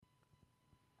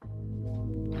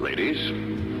Ladies,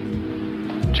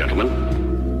 gentlemen,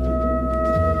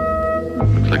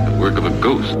 looks like the work of a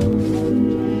ghost.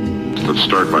 Let's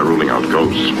start by ruling out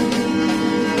ghosts.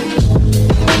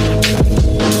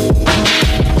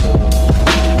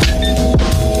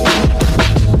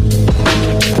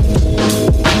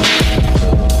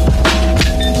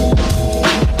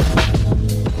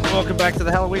 Welcome back to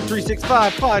the Halloween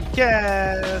 365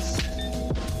 podcast,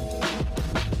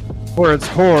 where it's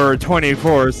horror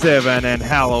 24/7 and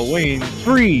Halloween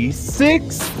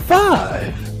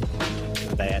 365.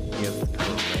 That is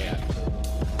correct.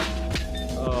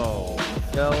 Oh,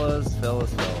 fellas.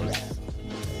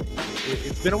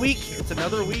 It's been a week. It's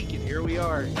another week, and here we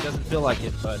are. It doesn't feel like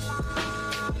it, but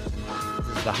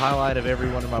this is the highlight of every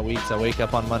one of my weeks. I wake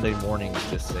up on Monday mornings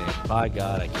just saying, by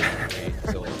God, I can't wait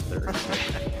until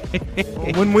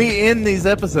Thursday. When we end these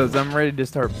episodes, I'm ready to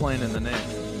start playing in the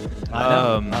next. I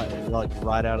know, like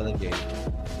right out of the gate.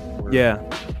 Yeah.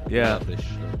 This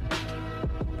shit.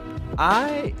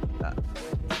 I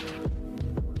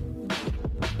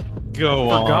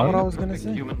forgot what I was gonna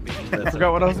say.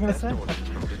 Forgot what I was gonna say.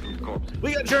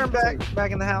 We got Jeremy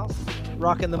back in the house,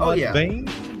 rocking the Mudvayne.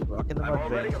 Rocking the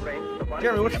Mudvayne.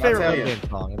 Jeremy, what's your favorite Mudvayne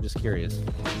song? I'm just curious.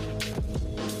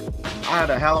 I had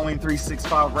a Halloween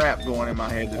 365 rap going in my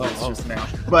head just now.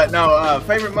 But no,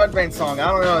 favorite Mudvayne song.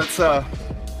 I don't know.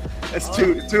 It's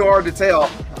too hard to tell.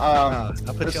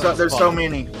 There's so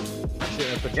many.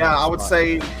 Yeah, I would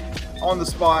say on the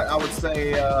spot. I would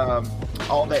say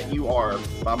 "All That You Are"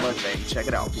 by Mudvayne. Check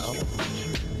it out.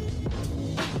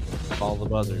 All the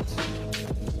buzzards.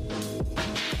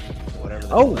 Whatever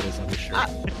the Oh. hell it is on your shirt.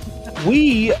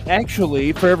 We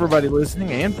actually, for everybody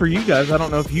listening and for you guys, I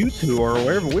don't know if you two are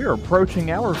aware, but we are approaching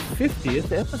our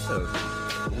 50th episode.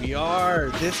 We are.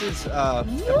 This is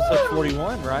episode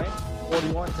 41, right?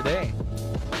 41 today.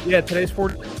 Yeah, today's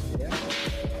 41.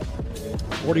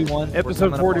 41.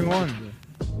 Episode 41.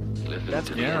 That's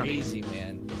Yeah. crazy,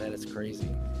 man. That is crazy.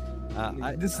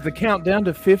 This is the countdown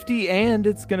to 50, and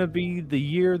it's going to be the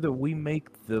year that we make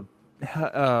the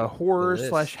horror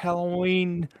 /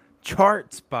 Halloween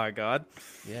charts, by God.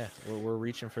 Yeah, we're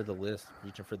reaching for the list,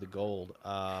 reaching for the gold.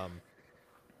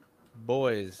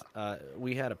 Boys,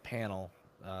 we had a panel,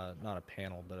 not a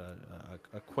panel, but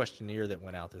a questionnaire that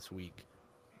went out this week.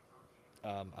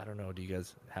 I don't know. Do you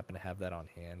guys happen to have that on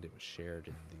hand? It was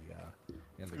shared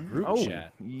in the group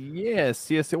chat.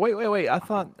 Yes. Wait. I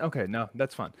thought. Okay, no,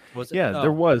 that's fine. Was it? Yeah, Oh.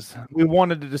 there was. We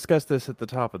wanted to discuss this at the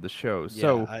top of the show. Yeah,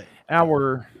 So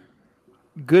our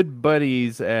good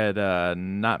buddies at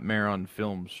Nightmare on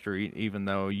Film Street, even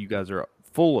though you guys are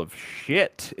full of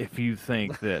shit if you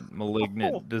think that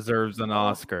Malignant deserves an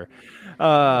Oscar.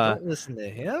 Don't listen to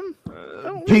him.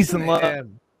 Don't Peace listen and to love.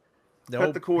 him.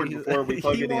 Cut the cord before we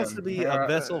plug he it in. wants to be a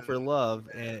vessel for love,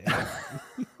 and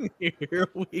here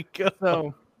we go. So, I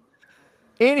was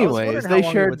anyways, wondering how they long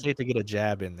it shared. would take to get a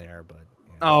jab in there, but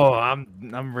Oh,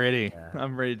 I'm ready. Yeah.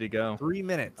 I'm ready to go. 3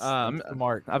 minutes.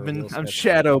 Mark. I'm I'm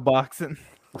shadow boxing.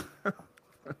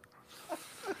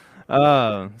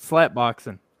 Slap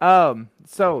boxing.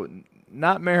 So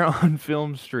Nightmare on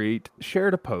Film Street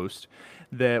shared a post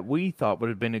that we thought would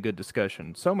have been a good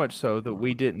discussion. So much so that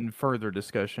we didn't further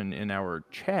discussion in our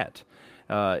chat.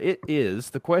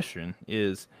 The question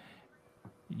is,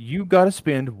 you got to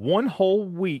spend one whole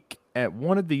week at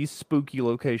one of these spooky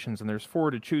locations, and there's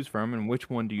 4 to choose from, and which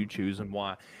one do you choose and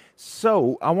why?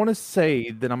 So I want to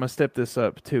say that I'm going to step this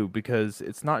up too, because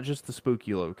it's not just the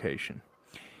spooky location.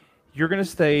 You're going to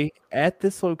stay at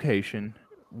this location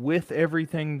with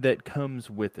everything that comes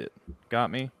with it.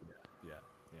 Got me?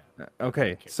 Yeah.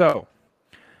 Okay, so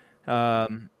I'll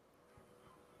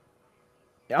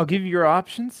give you your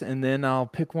options, and then I'll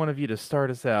pick one of you to start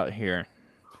us out here.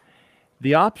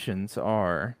 The options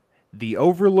are the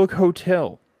Overlook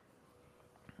Hotel,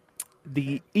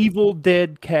 the Evil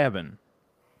Dead Cabin,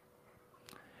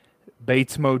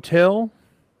 Bates Motel,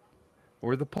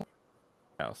 or the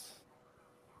House.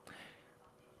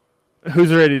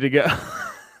 Who's ready to go?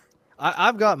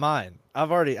 I've got mine.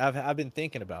 I've been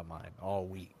thinking about mine all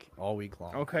week long.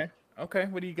 Okay.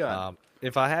 What do you got?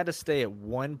 If I had to stay at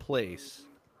one place,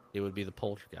 it would be the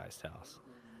Poltergeist house.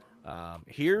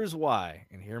 Here's why,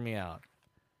 and hear me out.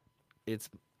 It's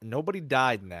nobody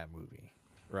died in that movie,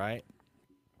 right?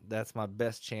 That's my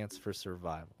best chance for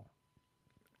survival.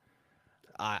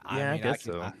 I guess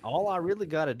so. All I really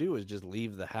got to do is just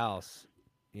leave the house,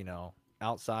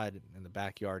 outside in the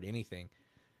backyard, anything,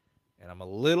 and I'm a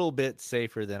little bit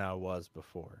safer than I was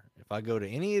before. If I go to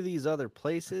any of these other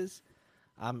places,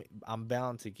 I'm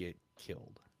bound to get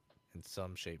killed in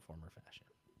some shape, form, or fashion.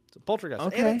 So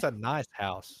Poltergeist, and it's a nice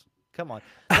house. Come on,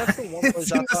 that's the one place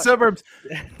It's I in the thought- suburbs.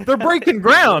 They're breaking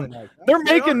ground. Really nice. They're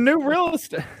They making new real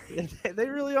estate. are. They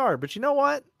really are. But you know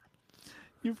what?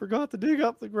 You forgot to dig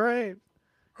up the grave.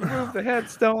 You moved the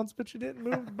headstones, but you didn't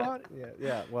move the body.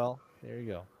 Yeah. Well, there you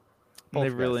go. They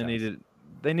Poltergeist really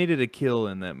house. needed a kill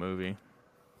in that movie.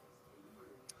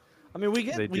 I mean, we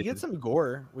They get did. some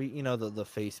gore. The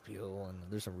face peel, and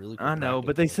there's some really. Cool I know,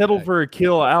 but practical they settled effects. for a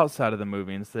kill outside of the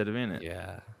movie instead of in it.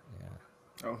 Yeah.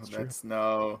 Oh, true. that's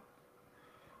no.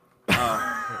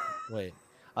 Wait,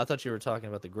 I thought you were talking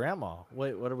about the grandma.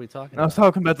 Wait, what are we talking I was about?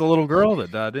 talking about the little girl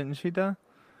that died, didn't she die?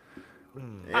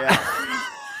 Yeah.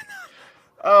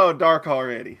 Oh, dark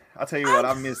already. I'll tell you what,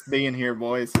 I missed being here,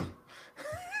 boys.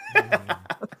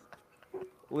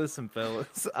 Listen,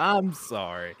 fellas, I'm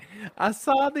sorry. I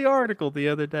saw the article the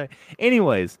other day.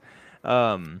 Anyways,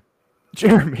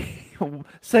 Jeremy,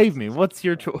 save me. What's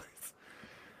your choice?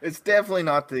 It's definitely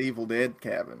not the Evil Dead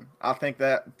cabin. I think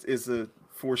that is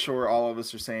for sure. All of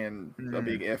us are saying a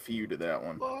big FU to that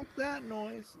one. Fuck that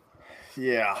noise.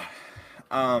 Yeah.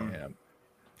 Yeah.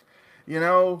 You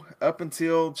know, up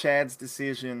until Chad's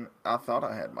decision, I thought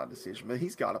I had my decision, but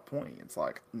he's got a point. It's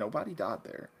like nobody died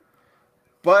there,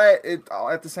 but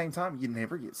at the same time, you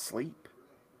never get sleep.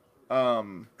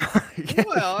 Well,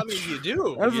 I mean, you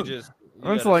do. That's You a- just.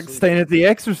 It's like staying at the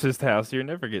Exorcist house. You're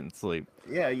never getting sleep.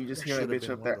 Yeah, you just There hear that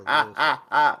should've bitch been up one there.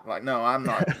 of those. Like, no, I'm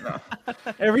not. No.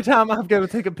 Every time I've got to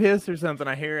take a piss or something,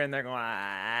 I hear it and they're going,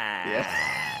 ah.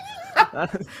 Yeah.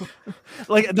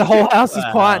 Like the whole house is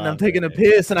quiet and I'm taking a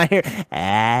piss and I hear,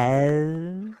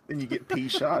 Then you get pee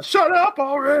shot. Shut up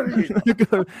already.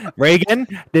 ah. Reagan,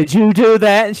 did you do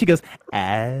that? And she goes,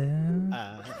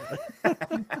 ah.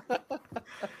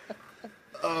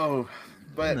 Oh,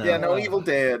 but No. yeah, no, Evil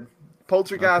Dead.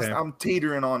 Poltergeist, Okay. I'm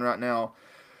teetering on right now.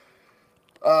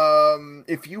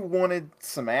 If you wanted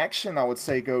some action, I would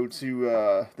say go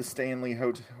to the Stanley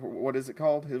Hotel. What is it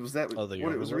called? It was that. Oh, the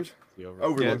what it was. Overlook? The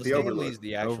Overlook, Well, the Stanley's Overlook.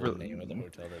 the actual Overlook. name of the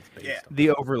hotel that's based Yeah. on. The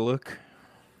Overlook.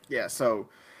 Yeah, so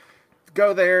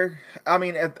go there. I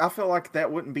mean, I feel like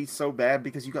that wouldn't be so bad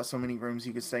because you got so many rooms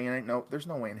you could stay in. There's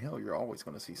no way in hell you're always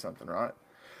going to see something, right?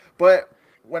 But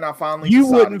when I finally You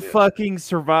decided wouldn't it- fucking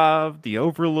survive the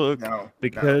Overlook No,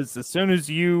 because as soon as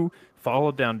you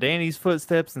followed down Danny's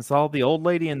footsteps and saw the old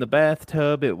lady in the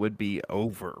bathtub, it would be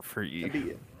over for you. I'd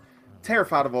be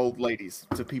terrified of old ladies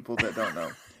to people that don't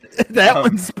know. That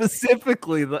one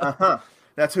specifically, though. Uh-huh.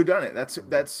 That's who done it.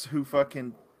 That's who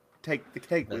fucking take the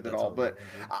cake with it That's all. all But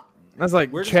That's like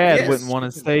Where does- Chad yes. wouldn't want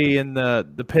to stay in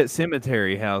the pet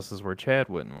cemetery houses where Chad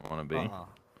wouldn't want to be.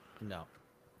 No.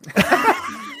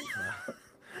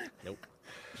 Nope.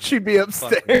 She'd be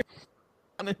upstairs.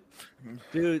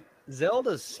 Dude,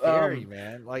 Zelda's scary,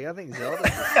 man. Like, I think Zelda's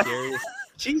the scariest.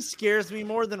 She scares me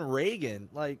more than Reagan.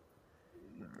 Like,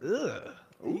 ugh.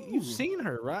 You've seen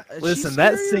her, right? She's Listen,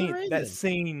 that scarier than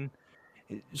scene,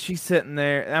 Reagan. she's sitting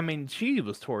there. I mean, she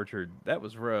was tortured. That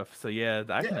was rough. So yeah,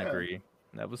 I can Yeah. agree.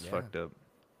 That was Yeah. fucked up.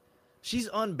 She's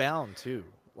unbound too.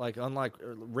 Like, unlike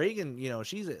Reagan,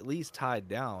 she's at least tied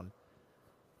down.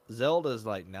 Zelda's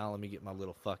like, now let me get my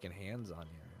little fucking hands on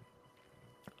you.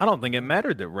 I don't think it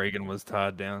mattered that Reagan was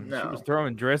tied down. She No. was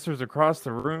throwing dressers across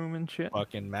the room and shit.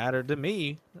 Fucking mattered to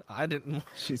me. I didn't.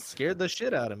 She scared the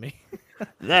shit out of me.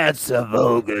 That's a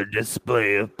vulgar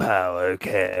display of power,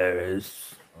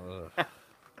 Karis. Ugh.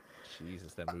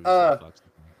 Jesus, that movie Uh, so fucks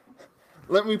with me.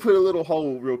 let me put a little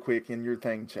hole real quick in your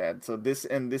thing, Chad. So this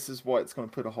is what's going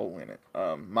to put a hole in it.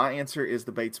 My answer is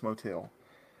the Bates Motel.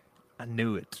 I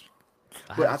knew it.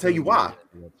 I But have I'll tell you seen why.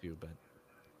 that too, but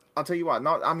I'll tell you why.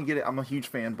 No, I'm gonna get it. I'm a huge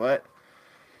fan, but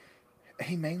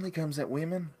he mainly comes at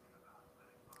women.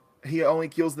 He only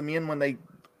kills the men when they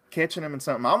catching him and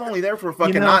something. I'm only there for a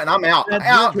fucking know, night, and I'm out. that's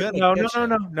Out. Good. No, catch no,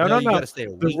 no, them. no, no, you no. gotta stay a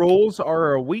The week. rules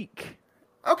are a week.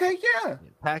 Okay, yeah.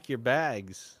 Pack your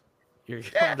bags. You're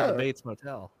going to Yeah. the Bates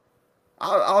Motel.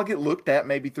 I'll get looked at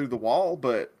maybe through the wall,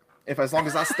 but as long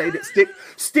as I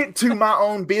stick to my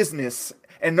own business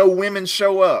and no women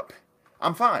show up,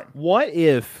 I'm fine. What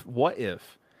if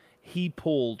he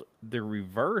pulled the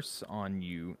reverse on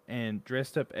you and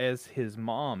dressed up as his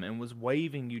mom and was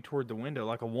waving you toward the window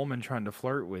like a woman trying to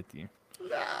flirt with you?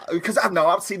 Because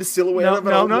I've seen the silhouette No, of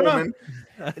an no, old no, no. woman.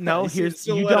 No, You see the you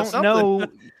silhouette of don't know.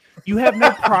 You have no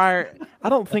prior. I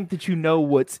don't think that you know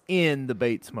what's in the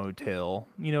Bates Motel.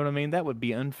 You know what I mean? That would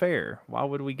be unfair. Why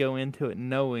would we go into it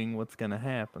knowing what's going to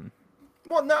happen?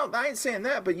 Well, no, I ain't saying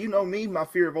that, but you know me, my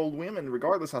fear of old women.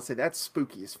 Regardless, I say that's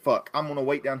spooky as fuck. I'm gonna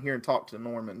wait down here and talk to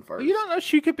Norman first. You don't know.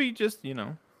 She could be just,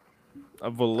 a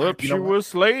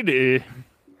voluptuous lady.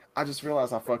 I just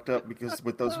realized I fucked up because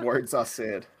with those words I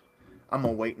said. I'm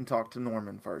gonna wait and talk to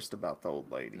Norman first about the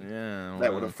old lady. Yeah,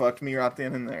 That would have fucked me right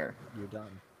then and there. You're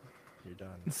done. You're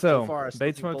done. So, far, I still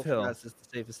Bates think Motel. Poltergeist is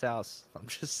the safest house. I'm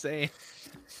just saying.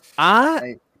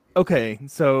 Okay,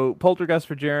 so Poltergeist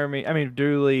for Jeremy. I mean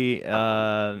Dooley,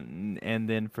 and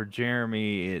then for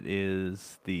Jeremy, it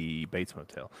is the Bates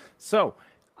Motel. So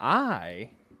I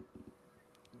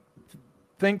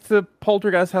think the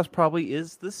Poltergeist house probably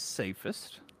is the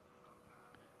safest,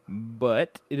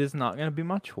 but it is not going to be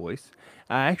my choice.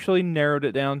 I actually narrowed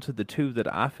it down to the two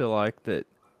that I feel like that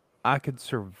I could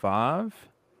survive.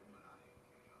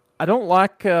 I don't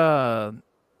like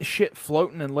shit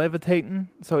floating and levitating,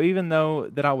 so even though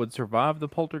that I would survive the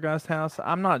Poltergeist house,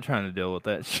 I'm not trying to deal with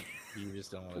that shit. You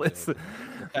just don't want to. Listen,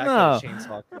 The fact no. that a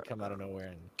chainsaw could come out of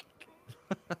nowhere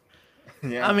and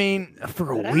Yeah. I mean,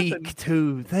 for a That week happened.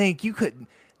 too. Think you could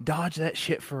dodge that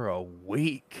shit for a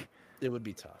week? it would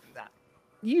be tough.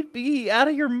 You'd be out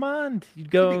of your mind. You'd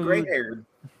He'd go be gray haired.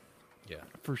 Yeah,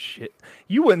 for shit.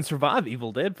 You wouldn't survive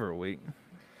Evil Dead for a week.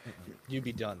 you'd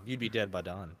be done. You'd be dead by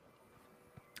dawn.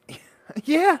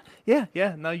 Yeah.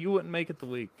 No, you wouldn't make it the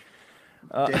week.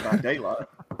 Dead by daylight.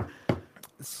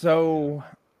 So,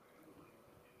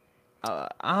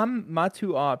 I'm my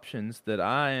two options that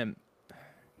I'm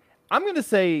gonna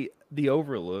say the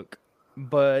Overlook,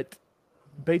 but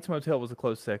Bates Motel was a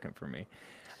close second for me.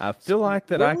 I feel like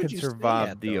that Where I would could you stay survive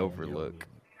at, the though, in your Overlook. opinion?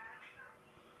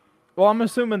 Well, I'm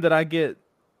assuming that I get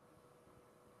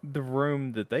the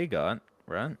room that they got,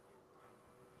 right?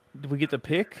 Do we get to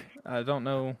pick? I don't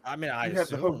know. I mean, I You have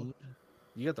the whole- assume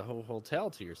you got the whole hotel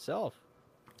to yourself.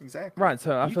 Exactly. Right,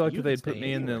 so I You- feel like you that can they'd put stay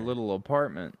me in the anywhere. little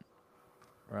apartment,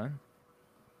 right?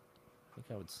 I think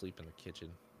I would sleep in the kitchen.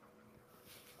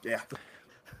 Yeah.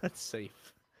 That's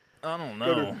safe. I don't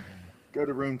Go to, go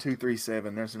to room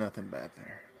 237. There's nothing bad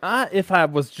there. If I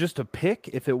was just a pick,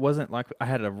 if it wasn't like I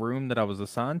had a room that I was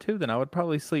assigned to, then I would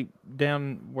probably sleep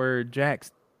down where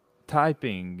Jack's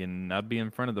typing and I'd be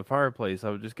in front of the fireplace. I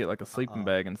would just get like a sleeping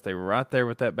bag and stay right there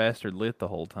with that bastard lit the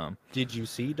whole time. Did you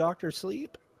see Doctor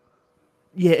Sleep?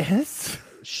 Yes.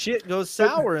 Shit goes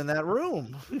sour in that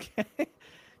room. Okay.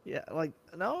 Yeah, like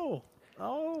no.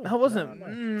 I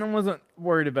wasn't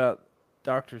worried about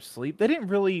Dr. Sleep. They didn't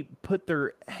really put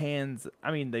their hands.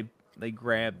 I mean, they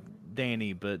grabbed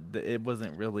Danny, but it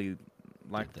wasn't really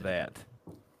like Did they? that.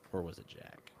 Or was it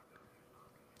Jack?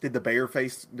 Did the bear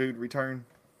face dude return?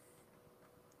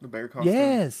 The bear costume?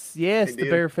 Yes, They the did.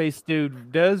 barefaced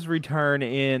dude does return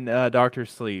in Doctor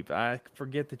Sleep. I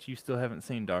forget that you still haven't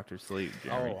seen Doctor Sleep,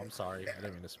 Jeremy. Oh, I'm sorry. I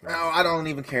didn't mean to spoil. No, I don't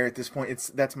even care at this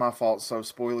point. That's my fault. So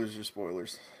spoilers are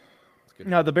spoilers. It's good.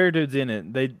 No, the bear dude's in it.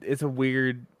 It's a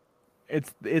weird.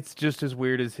 It's just as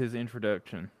weird as his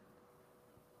introduction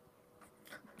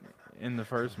in the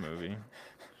first movie.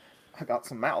 I got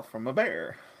some mouth from a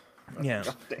bear. Yeah.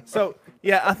 Goddamn. So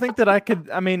yeah, I think that I could.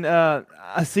 I mean,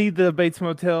 I see the Bates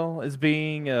Motel as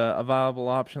being a viable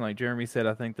option. Like Jeremy said,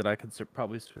 I think that I could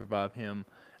probably survive him.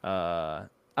 I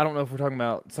don't know if we're talking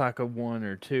about Psycho 1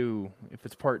 or 2. If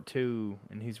it's part 2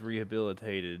 and he's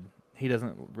rehabilitated, he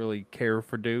doesn't really care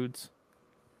for dudes.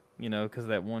 You know, because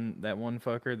that one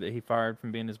fucker that he fired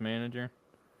from being his manager.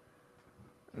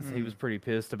 So he was pretty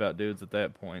pissed about dudes at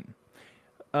that point.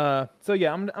 So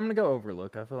yeah, I'm gonna go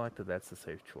Overlook. I feel like that's the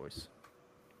safe choice.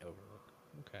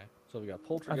 Overlook. Okay. So we got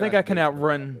Poltergeist. think I can Bates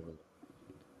outrun- Motel, Overlook.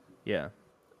 Yeah,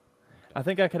 I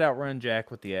think I could outrun Jack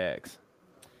with the axe.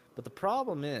 But the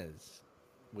problem is,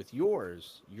 with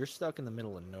yours, you're stuck in the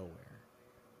middle of nowhere.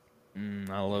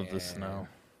 I love the snow.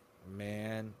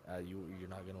 Man, you're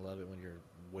not gonna love it when you're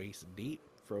waist deep,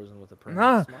 frozen with a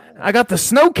Nah, permanent smile. I got the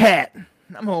snowcat.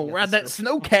 I'm gonna got ride the that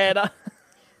snowcat.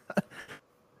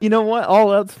 You know what?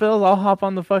 All else fails, I'll hop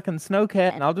on the fucking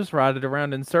snowcat and I'll just ride it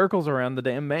around in circles around the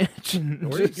damn mansion.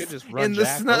 Or you could just run in the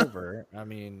Jack snow. over. I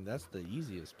mean, that's the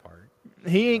easiest part.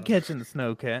 He ain't catching the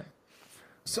snowcat.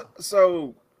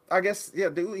 So I guess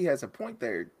Dooley has a point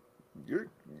there.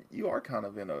 You are kind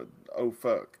of in a oh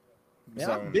fuck Yeah,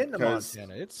 zone. I've been to 'cause,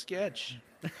 Montana. It's sketch.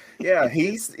 Yeah,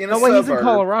 he's in a No way, he's in suburb.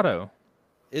 Colorado.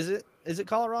 Is it? Is it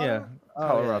Colorado? Yeah, Oh,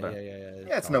 Colorado. Yeah,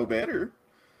 Yeah, it's no Colorado. better.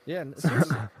 Yeah,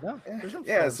 seriously. No, there's no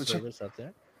Yeah, phone it's a service up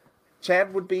there.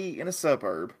 Chad would be in a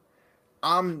suburb.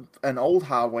 I'm an old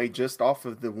highway just off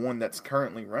of the one that's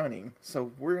currently running,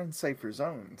 so we're in safer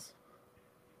zones.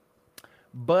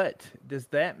 But does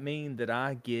that mean that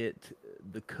I get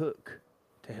the cook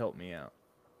to help me out?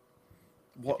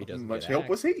 What he doesn't much get help axed.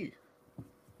 was he?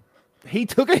 He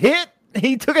took a hit.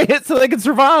 He took a hit so they could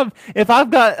survive. If I've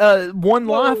got one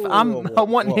life, I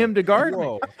want him to guard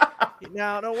me.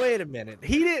 Now, no, wait a minute.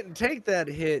 He didn't take that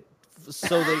hit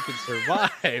so they could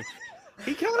survive.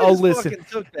 He kind of Oh, listen. fucking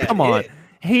took that Come on. hit.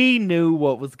 He knew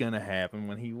what was gonna happen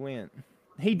when he went.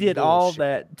 He did all Bullshit.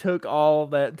 that, took all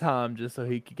that time just so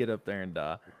he could get up there and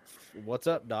die. What's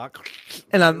up, Doc?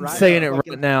 And I'm saying it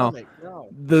fucking right now. stomach.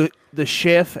 No. The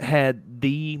chef had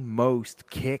the most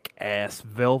kick-ass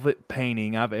velvet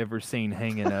painting I've ever seen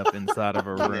hanging up inside of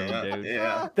a room, dude.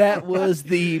 Yeah. That was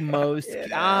the most. Yeah, I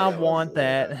that was- want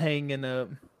that hanging up.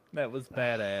 That was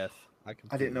badass.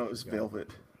 I didn't know it was velvet.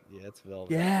 Yeah, it's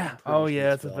velvet. Yeah. I'm pretty Oh sure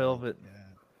yeah, it's a velvet.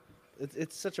 Yeah.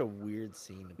 It's such a weird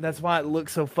scene. to That's put why in. it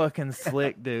looks so fucking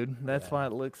slick, dude. That's Yeah. why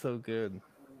it looks so good.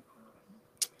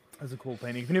 That's a cool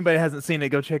painting. If anybody hasn't seen it,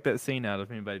 go check that scene out. If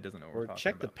anybody doesn't know what we're Or talking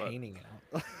check the about, but- painting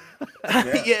out.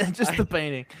 yeah, just the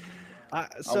painting.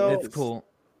 So It's cool.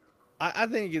 I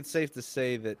think it's safe to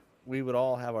say that we would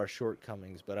all have our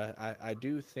shortcomings, but I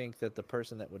do think that the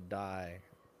person that would die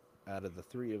out of the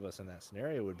three of us in that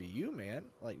scenario would be you, man.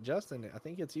 Like Justin, I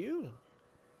think it's you.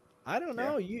 I don't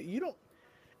know. You don't.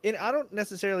 And I don't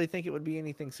necessarily think it would be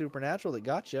anything supernatural that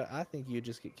got you. I think you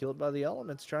just get killed by the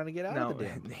elements trying to get out No, of the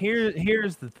damn. place.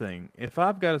 here's the thing. If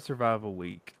I've got to survive a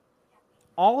week,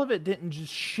 all of it didn't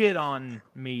just shit on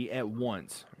me at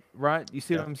once, right? You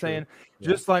see what Yeah, I'm true. saying? Yeah.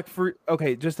 Just like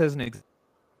just as an example,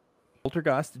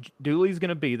 Poltergeist, Dooley's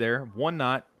gonna be there one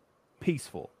night,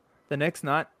 peaceful. The next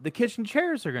night, the kitchen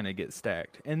chairs are gonna get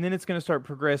stacked, and then it's gonna start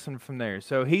progressing from there.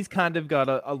 So he's kind of got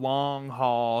a long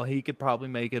haul. He could probably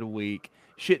make it a week.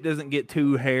 Shit doesn't get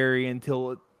too hairy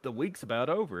until the week's about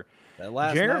over. That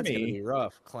last night's gonna Jeremy- be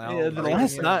rough. Clown. Yeah, the breaking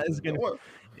last in. night is gonna, What?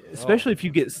 especially if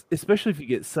you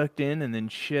get sucked in and then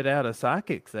shit out a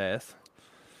psychic's ass.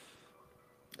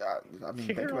 I mean,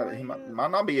 think about it. He might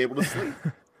not be able to sleep.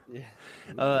 Yeah.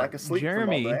 Like asleep from all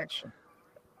Jeremy, the action.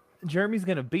 Jeremy's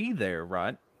gonna be there,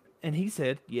 right? And he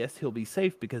said, yes, he'll be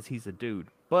safe because he's a dude.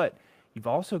 But you've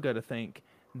also got to think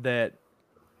that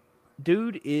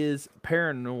dude is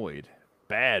paranoid,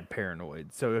 bad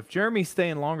paranoid. So if Jeremy's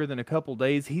staying longer than a couple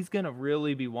days, he's gonna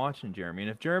really be watching Jeremy.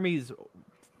 And if Jeremy's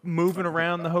moving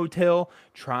around the hotel,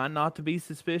 trying not to be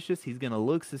suspicious, he's gonna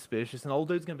look suspicious, and old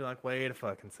dude's gonna be like, wait a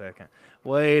fucking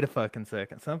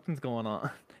second, something's going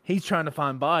on. He's trying to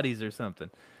find bodies or something.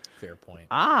 Fair point.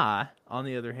 I, on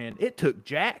the other hand, it took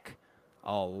Jack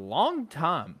a long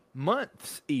time,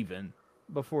 months even,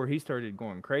 before he started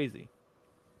going crazy.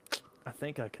 I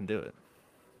think I can do it.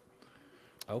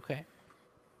 Okay.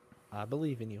 I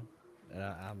believe in you. And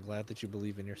I'm glad that you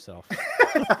believe in yourself.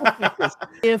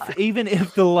 Even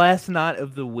if the last night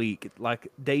of the week,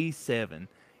 like day 7,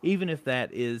 even if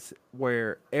that is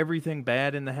where everything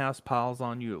bad in the house piles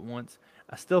on you at once,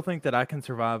 I still think that I can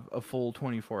survive a full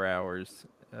 24 hours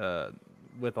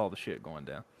with all the shit going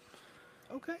down.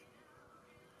 Okay.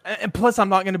 And plus, I'm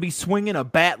not going to be swinging a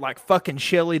bat like fucking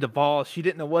Shelley Duvall. She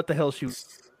didn't know what the hell she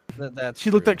was. That's She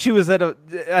looked true. like she was at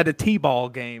a t-ball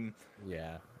game.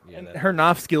 Yeah. Yeah. And that her is-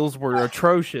 knife skills were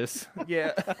atrocious.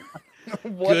 Yeah.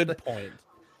 What Good the- point.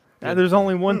 Now, there's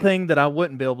only one thing that I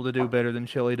wouldn't be able to do better than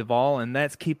Shelley Duvall, and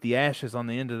that's keep the ashes on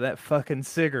the end of that fucking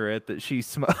cigarette that she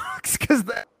smokes. Because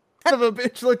that son of a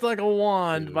bitch looked like a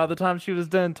wand by the time she was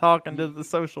done talking to the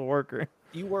social worker.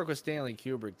 You work with Stanley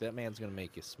Kubrick, that man's gonna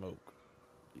make you smoke.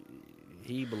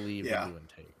 He believed Yeah. in doing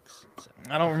takes. So.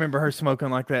 I don't remember her smoking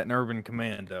like that in Urban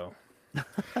Commando.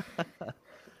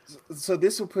 So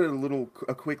this will put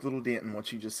a quick little dent in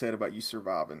what you just said about you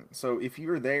surviving. So if you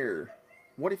were there,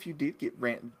 what if you did get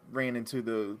ran into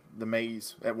the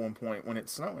maze at one point when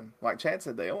it's snowing? Like Chad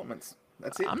said, the elements.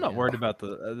 That's it. I'm not worried about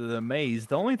the maze.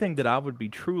 The only thing that I would be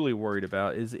truly worried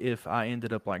about is if I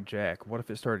ended up like Jack. What if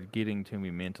it started getting to me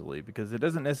mentally? Because it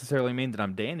doesn't necessarily mean that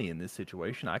I'm Danny in this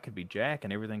situation. I could be Jack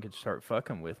and everything could start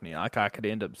fucking with me. Like I could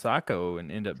end up psycho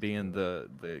and end up being the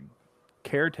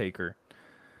caretaker.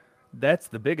 That's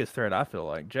the biggest threat, I feel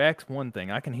like. Jack's one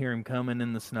thing. I can hear him coming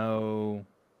in the snow.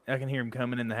 I can hear him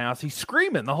coming in the house. He's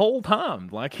screaming the whole time.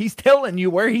 Like he's telling you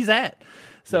where he's at.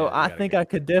 So Yeah, I gotta think go. I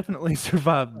could definitely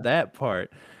survive that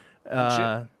part.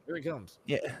 Shit, here he comes.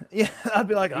 Yeah, I'd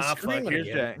be like, He's fuck, screaming here's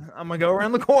again." Jack. I'm gonna go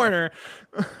around the corner.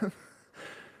 But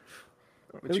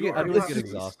It'll you get, are it'll get not-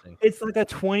 exhausting. It's like a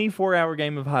 24-hour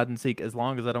game of hide and seek as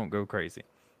long as I don't go crazy.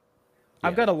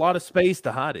 I've Yeah. got a lot of space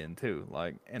to hide in too.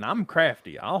 Like, and I'm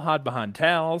crafty. I'll hide behind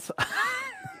towels.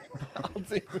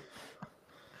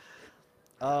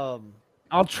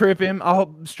 I'll trip him.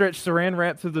 I'll stretch saran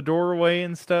wrap through the doorway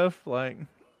and stuff. Like,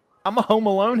 I'm a Home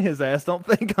Alone his ass. Don't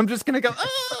think I'm just gonna go.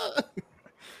 "Ah!"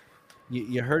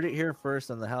 You heard it here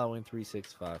first on the Halloween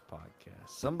 365 podcast.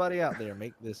 Somebody out there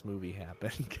make this movie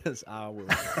happen because I will.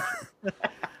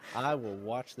 I will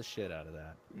watch the shit out of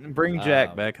that. Bring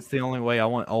Jack Um, back. It's the only way I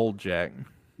want old Jack.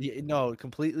 No,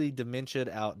 completely dementiaed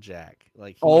out Jack.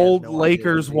 Like he has Old no idea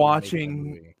Lakers what they would make in that watching,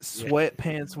 movie. Yeah.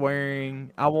 sweatpants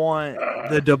wearing. I want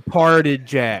the Departed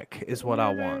Jack is what I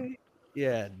want.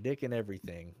 Yeah, dick and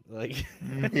everything. Like,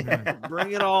 Mhm.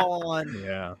 bring it all on.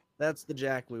 Yeah. That's the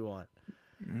Jack we want.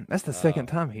 That's the second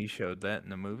time he showed that in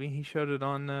the movie. He showed it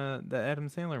on the Adam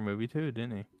Sandler movie too,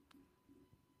 didn't he?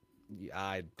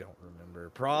 I don't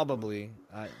remember. Probably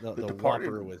the Departed-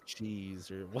 Whopper with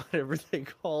cheese or whatever they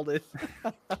called it.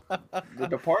 The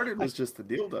Departed was just the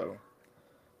dildo.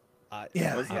 I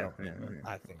yeah, don't- yeah.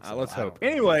 I think so. Let's I hope. don't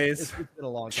know. Anyways, it's been a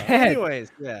long time. Chad,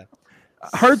 Anyways, yeah.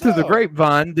 I heard through the So-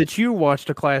 grapevine that you watched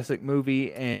a classic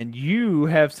movie and you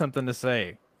have something to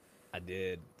say. I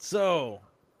did. So,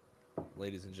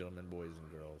 ladies and gentlemen, boys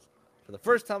and girls, for the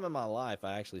first time in my life,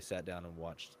 I actually sat down and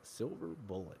watched Silver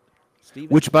Bullet. Steven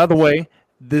Which, by the Spielberg. way,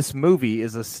 this movie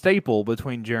is a staple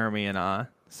between Jeremy and I.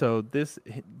 So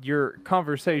your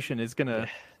conversation is gonna.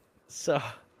 So,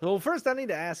 well, first I need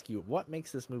to ask you, what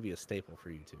makes this movie a staple for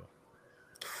you two?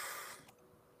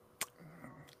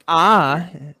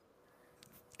 I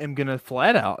am gonna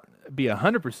flat out be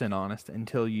 100% honest and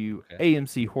tell you Okay.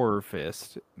 AMC Horror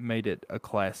Fest made it a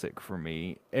classic for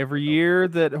me. Every year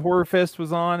that Horror Fest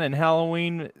was on and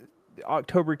Halloween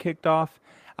October kicked off,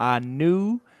 I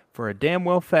knew for a damn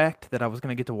well fact that I was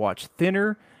gonna get to watch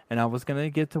Thinner and I was gonna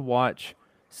get to watch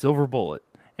Silver Bullet.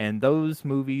 And those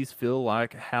movies feel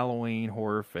like Halloween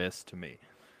Horror Fest to me.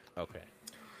 Okay.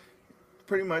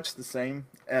 Pretty much the same.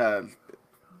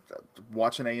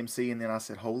 Watching AMC, and then I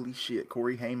said, "Holy shit,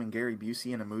 Corey Haim and Gary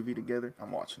Busey in a movie together."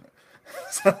 I'm watching it.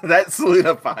 So that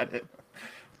solidified it.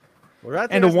 Well, right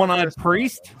And a there's my one-eyed first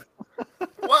priest.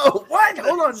 Whoa, what?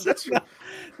 Hold on. That's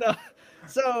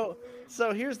no.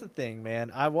 So here's the thing,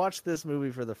 man. I watched this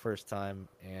movie for the first time,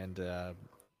 and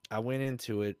I went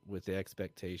into it with the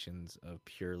expectations of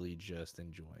purely just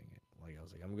enjoying it. Like I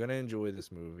was like, I'm gonna enjoy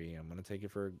this movie. I'm gonna take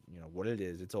it for what it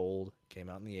is. It's old. Came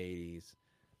out in the '80s.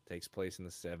 Takes place in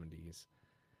the '70s.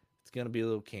 It's gonna be a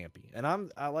little campy, and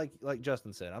I like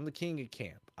Justin said, I'm the king of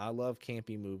camp. I love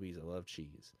campy movies. I love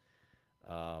cheese.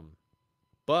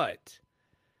 But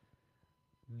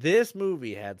this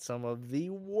movie had some of the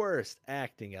worst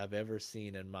acting I've ever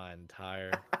seen in my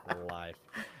entire life.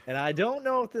 And I don't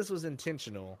know if this was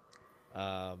intentional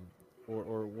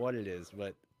or what it is,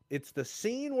 but it's the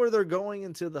scene where they're going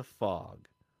into the fog.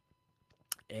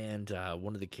 And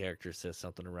one of the characters says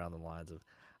something around the lines of,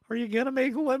 "Are you going to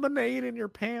make lemonade in your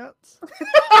pants?"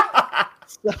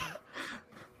 So,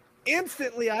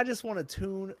 instantly, I just want to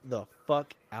tune the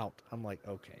fuck out. I'm like,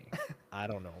 okay, I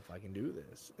don't know if I can do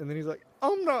this. And then he's like,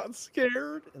 "I'm not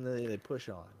scared." And then they push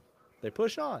on. They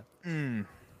push on. Mm.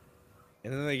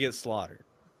 And then they get slaughtered.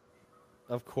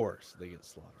 Of course, they get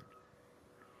slaughtered.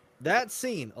 That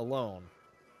scene alone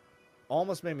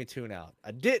almost made me tune out.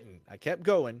 I didn't. I kept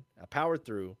going. I powered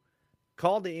through.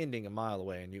 Called the ending a mile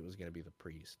away. I knew it was going to be the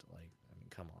priest. Like, I mean,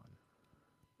 come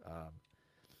on.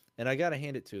 And I got to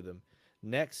hand it to them.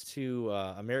 Next to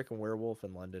American Werewolf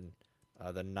in London,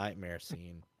 the nightmare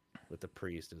scene with the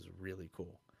priest is really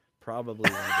cool. Probably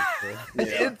one of the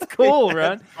It's cool,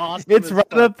 right? awesome It's as right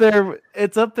fuck. up there.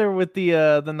 It's up there with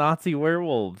the Nazi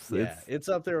werewolves. Yeah, it's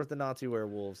up there with the Nazi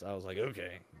werewolves. I was like,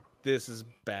 okay, this is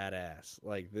badass.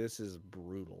 Like, this is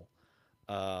brutal.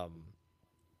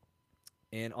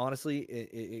 And honestly,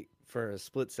 it for a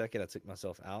split second, I took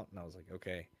myself out and I was like,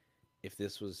 okay, if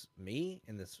this was me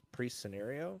in this priest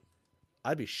scenario,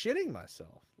 I'd be shitting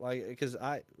myself. Like, because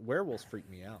werewolves freak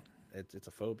me out. It's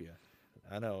a phobia.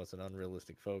 I know it's an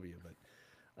unrealistic phobia, but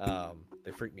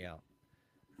they freak me out.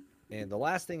 And the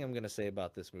last thing I'm gonna say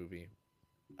about this movie,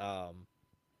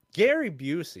 Gary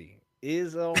Busey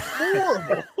is a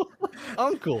horrible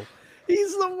uncle.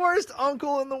 He's the worst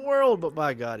uncle in the world, but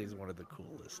by God, he's one of the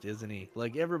coolest, isn't he?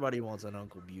 Like, everybody wants an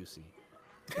Uncle Busey.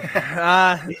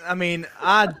 I mean,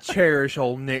 I cherish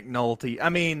old Nick Nolte. I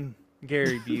mean,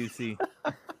 Gary Busey.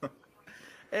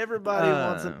 Everybody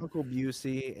wants an Uncle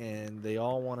Busey, and they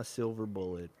all want a silver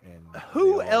bullet. And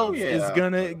Who they all else want is Yeah.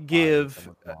 gonna to buy give?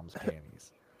 someone's mom's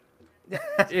panties.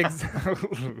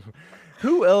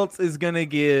 Who else is gonna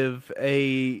give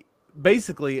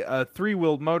basically a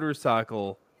 3-wheeled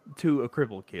motorcycle to a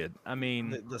crippled kid? I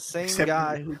mean, The same Except-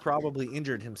 guy who probably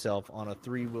injured himself on a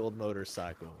 3-wheeled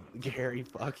motorcycle, Gary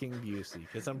fucking Busey,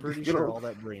 because I'm pretty Good sure old- all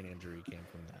that brain injury came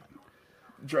from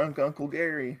that. Drunk Uncle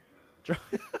Gary.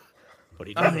 But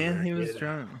he oh never man, he was did it.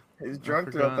 drunk. He's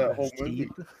drunk forgot throughout that whole His movie.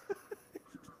 teeth.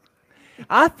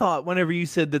 I thought whenever you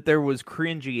said that there was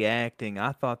cringy acting,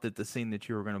 I thought that the scene that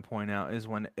you were going to point out is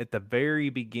when at the very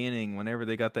beginning, whenever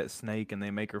they got that snake and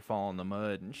they make her fall in the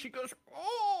mud, and she goes,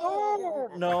 "Oh,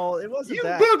 Oh no, it wasn't You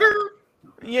that. booger!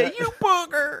 Yeah, you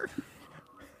booger.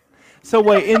 So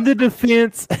wait, in the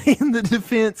defense,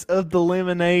 of the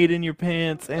lemonade in your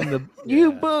pants and the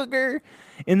you Yeah. booger,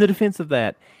 in the defense of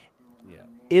that, Yeah.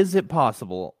 is it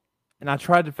possible? And I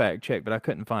tried to fact check, but I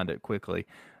couldn't find it quickly.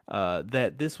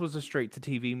 That this was a straight to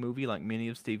TV movie, like many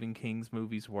of Stephen King's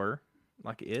movies were,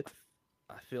 like It.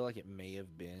 I feel like it may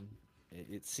have been.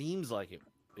 It seems like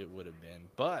it would have been,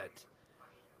 but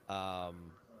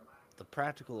the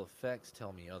practical effects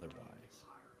tell me otherwise.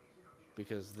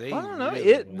 Because they I don't know. really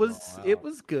It went was all it out.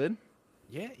 was good.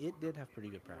 Yeah, it did have pretty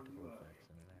good practical effects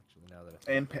in it, actually. Now that I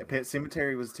think And about it. Pet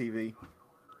Cemetery was TV.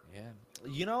 Yeah,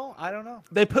 I don't know.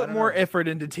 They I put don't more know. effort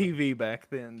into TV back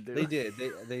then. Dude. They did.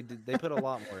 They did. They put a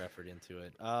lot more effort into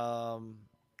it.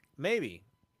 Maybe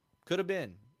could have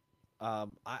been.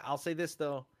 I'll say this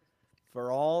though,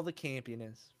 for all the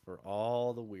campiness, for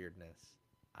all the weirdness,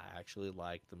 I actually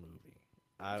like the movie.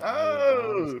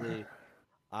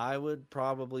 I would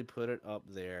probably put it up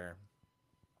there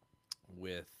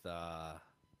with. I'd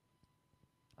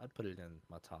put it in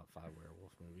my top 5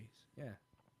 werewolf movies. Yeah.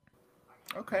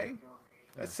 Okay.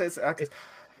 That says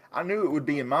I knew it would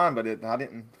be in mine, but I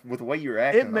didn't. With the way you were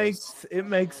acting, It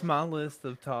makes my list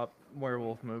of top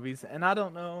werewolf movies, and I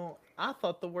don't know. I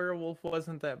thought the werewolf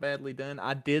wasn't that badly done.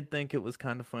 I did think it was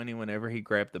kind of funny whenever he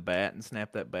grabbed the bat and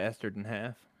snapped that bastard in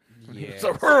half. Yeah.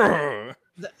 So, "Rrrr."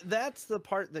 That's the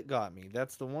part that got me.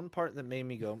 That's the one part that made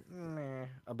me go meh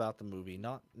about the movie.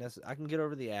 Not I can get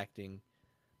over the acting,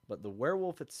 but the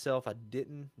werewolf itself, I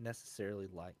didn't necessarily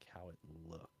like how it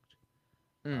looked.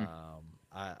 Mm.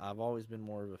 I've always been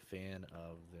more of a fan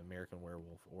of the American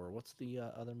Werewolf, or what's the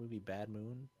other movie, Bad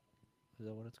Moon? Is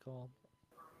that what it's called?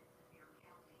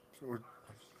 I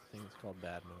think it's called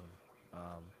Bad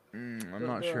Moon. I'm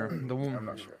not sure. The one, I'm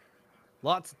not sure.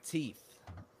 Lots of teeth,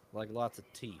 like lots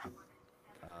of teeth.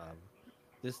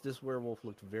 This werewolf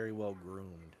looked very well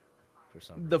groomed for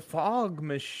some the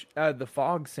reason. the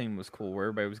fog scene was cool, where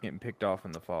everybody was getting picked off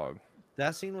in the fog.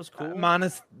 That scene was cool.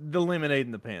 Minus the lemonade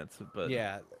in the pants, but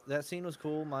Yeah, that scene was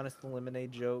cool, minus the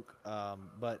lemonade joke.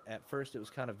 But at first, it was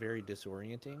kind of very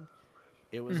disorienting.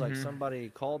 It was like somebody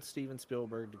called Steven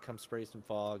Spielberg to come spray some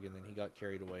fog, and then he got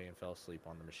carried away and fell asleep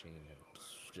on the machine and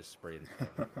just sprayed it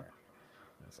everywhere.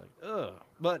 And it's like, ugh.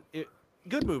 But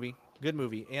good movie,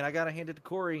 and I gotta hand it to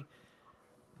Corey,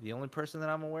 the only person that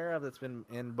I'm aware of that's been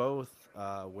in both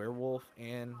werewolf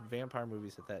and vampire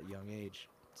movies at that young age.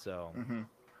 So.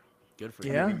 Good for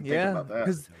yeah, you. think yeah. about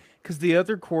that. Because the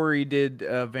other Corey did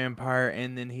vampire,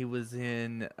 and then he was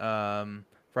in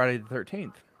Friday the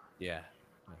 13th. Yeah.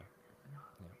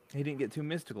 He didn't get too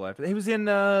mystical after that. He was in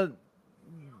the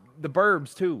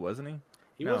Burbs too, wasn't he?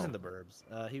 He No. was in the Burbs.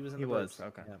 He was in He the was, Burbs.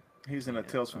 okay. Yeah. He was in a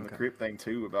Tales from the Crypt thing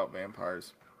too about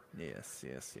vampires. Yes,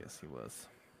 he was.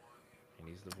 And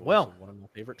he's the voice Well- of one of my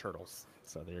favorite turtles.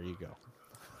 So there you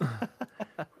go.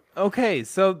 Okay,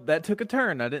 so that took a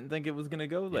turn. I didn't think it was gonna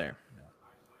go there.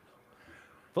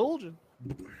 Fulgen.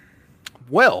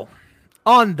 Well,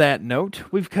 on that note,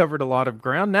 we've covered a lot of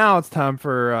ground. Now it's time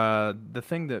for the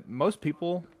thing that most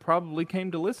people probably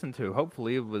came to listen to.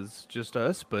 Hopefully it was just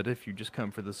us, but if you just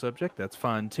come for the subject, that's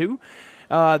fine too.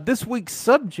 This week's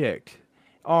subject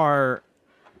are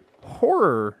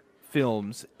horror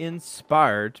films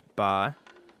inspired by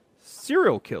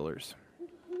serial killers.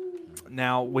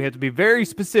 Now, we have to be very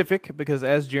specific because,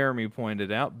 as Jeremy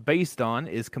pointed out, based on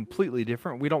is completely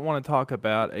different. We don't want to talk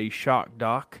about a shock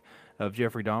doc of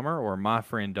Jeffrey Dahmer or My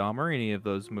Friend Dahmer, any of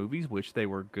those movies, which they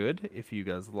were good. If you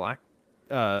guys like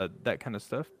that kind of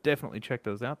stuff, definitely check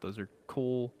those out. Those are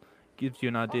cool. Gives you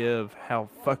an idea of how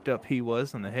fucked up he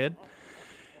was in the head.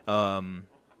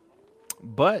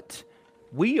 But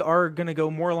we are going to go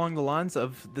more along the lines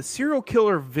of the serial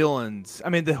killer villains. I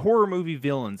mean, the horror movie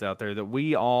villains out there that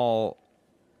we all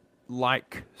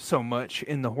like so much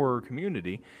in the horror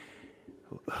community.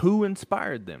 Who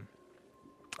inspired them?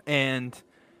 And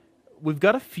we've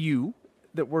got a few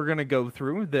that we're going to go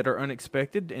through that are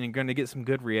unexpected and going to get some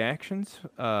good reactions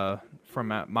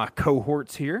from my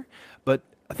cohorts here. But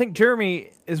I think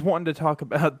Jeremy is wanting to talk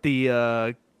about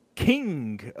the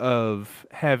king of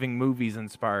having movies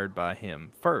inspired by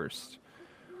him first.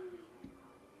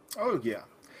 Oh yeah.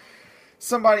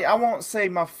 Somebody, I won't say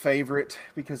my favorite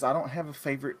because I don't have a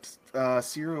favorite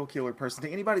serial killer person. To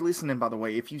anybody listening, by the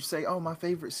way, if you say, "Oh, my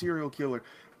favorite serial killer,"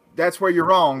 that's where you're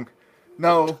wrong.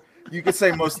 No, you could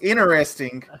say most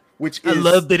interesting, which is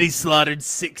that he slaughtered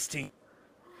 16.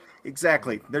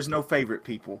 exactly. There's no favorite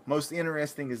people. Most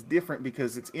interesting is different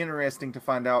because it's interesting to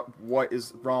find out what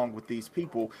is wrong with these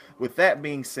people. With that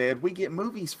being said, we get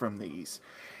movies from these,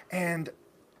 and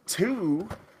two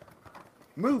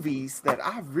movies that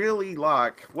I really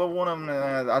like. Well, one of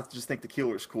them I just think the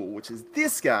killer's cool, which is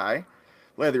this guy,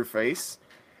 Leatherface,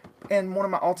 and one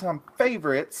of my all-time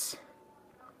favorites,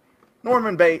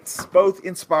 Norman Bates, both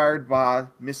inspired by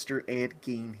Mr. Ed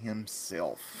Gein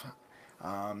himself.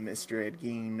 Mr. Ed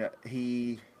Gein,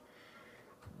 he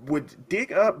would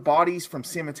dig up bodies from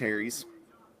cemeteries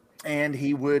and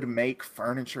he would make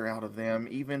furniture out of them,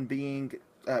 even being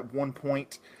at one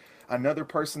point another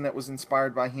person that was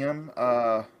inspired by him,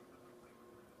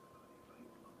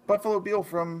 Buffalo Bill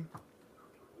from,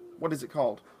 what is it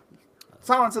called?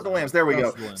 Silence of the Lambs. There we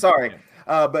go. Sorry.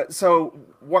 But so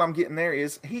what I'm getting there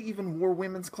is he even wore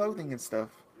women's clothing and stuff.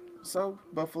 So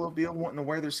Buffalo Bill wanting to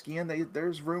wear their skin,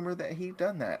 there's rumor that he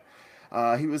done that.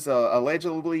 He was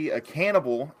allegedly a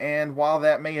cannibal, and while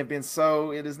that may have been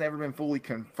so, it has never been fully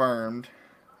confirmed.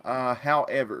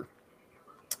 However,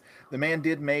 the man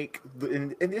did make,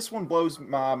 and this one blows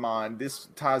my mind. This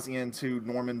ties into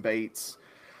Norman Bates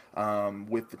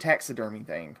with the taxidermy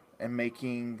thing and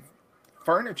making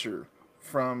furniture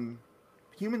from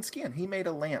human skin. He made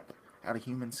a lamp out of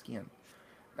human skin.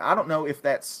 Now, I don't know if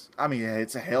that's, I mean,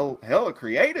 it's a hella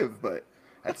creative, but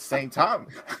at the same time,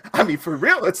 I mean, for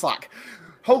real, it's like,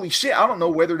 holy shit, I don't know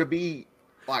whether to be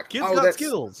like, Kids got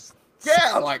skills.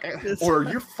 Yeah, like, or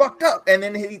you're fucked up. And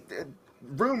then he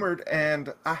rumored,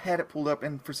 and I had it pulled up,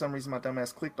 and for some reason my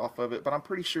dumbass clicked off of it, but I'm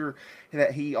pretty sure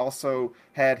that he also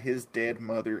had his dead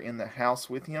mother in the house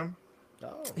with him.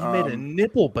 Oh, He made a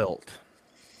nipple belt.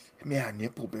 Yeah, a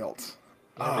nipple belt.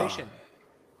 innovation.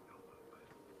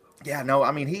 Yeah, no,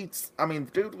 I mean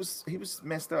dude was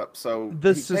messed up. So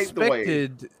The he paved the way.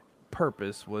 suspected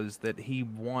purpose was that he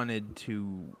wanted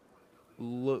to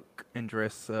look and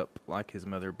dress up like his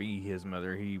mother, be his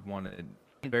mother. He wanted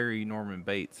very Norman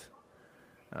Bates.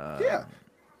 Yeah,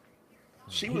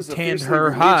 she was a tanned fiercely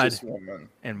her religious hide woman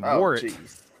and wore it.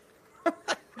 Jeez.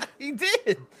 He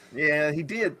did. Yeah, he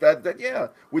did that. Yeah,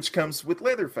 which comes with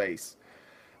Leatherface.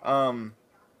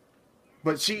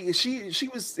 But she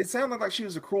was. It sounded like she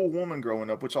was a cruel woman growing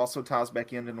up, which also ties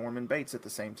back into Norman Bates at the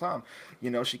same time. You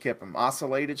know, she kept him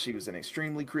isolated. She was an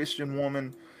extremely Christian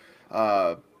woman.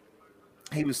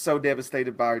 He was so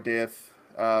devastated by her death,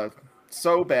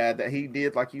 so bad that he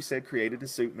did, like you said, created a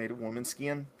suit made of woman's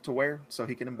skin to wear so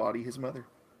he can embody his mother.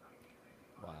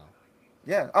 Wow.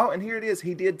 Yeah. Oh, and here it is.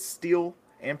 He did steal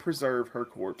and preserve her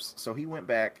corpse. So he went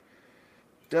back,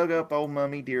 dug up old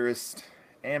Mummy Dearest,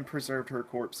 and preserved her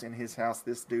corpse in his house.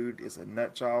 This dude is a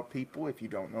nut job, people, if you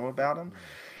don't know about him.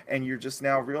 And you're just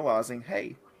now realizing,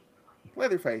 hey,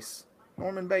 Leatherface,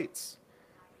 Norman Bates,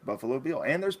 Buffalo Bill,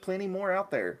 and there's plenty more out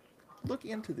there. Look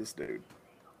into this dude.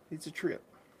 It's a trip.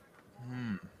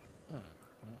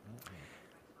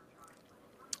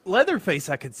 Leatherface,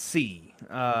 I could see.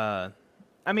 I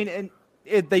mean,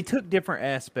 and they took different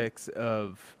aspects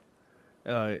of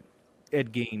Ed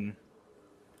Gein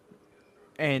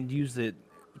and used it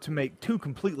to make two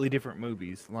completely different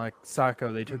movies. Like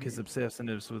Psycho, they took his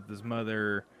obsessiveness with his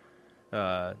mother,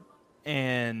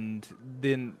 and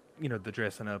then the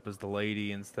dressing up as the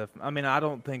lady and stuff. I mean, I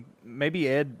don't think maybe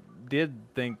Ed did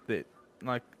think that,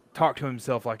 like, talk to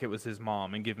himself like it was his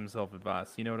mom and give himself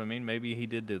advice. You know what I mean? Maybe he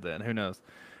did do that. Who knows?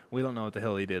 We don't know what the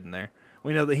hell he did in there.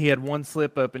 We know that he had one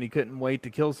slip up and he couldn't wait to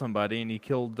kill somebody, and he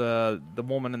killed the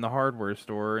woman in the hardware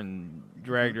store and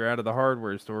dragged her out of the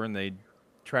hardware store, and they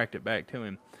tracked it back to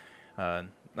him.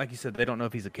 Like you said, they don't know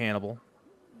if he's a cannibal.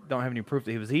 Don't have any proof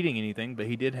that he was eating anything, but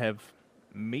he did have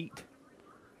meat,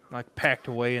 like, packed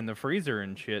away in the freezer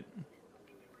and shit.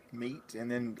 Meat, and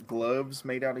then gloves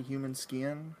made out of human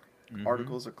skin,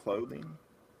 articles of clothing.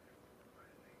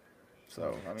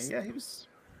 So, I mean, yeah, he was...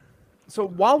 So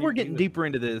while we're getting deeper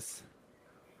into this,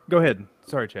 go ahead.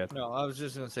 Sorry, Chad. No, I was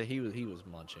just gonna say he was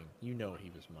munching. You know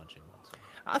he was munching.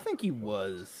 I think he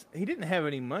was. He didn't have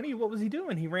any money. What was he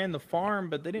doing? He ran the farm,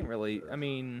 but they didn't really. I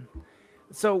mean,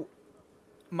 so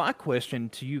my question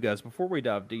to you guys before we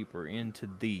dive deeper into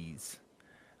these,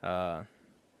 and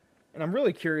I'm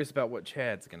really curious about what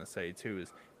Chad's gonna say too,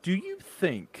 is do you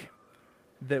think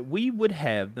that we would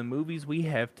have the movies we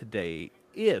have today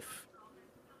if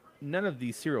none of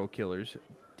these serial killers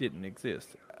didn't exist?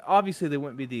 Obviously, they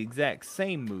wouldn't be the exact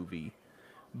same movie,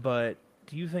 but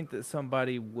do you think that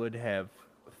somebody would have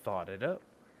thought it up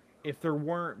if there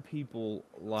weren't people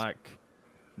like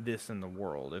this in the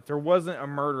world? If there wasn't a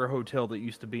murder hotel that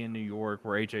used to be in New York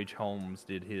where H.H. Holmes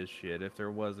did his shit, if there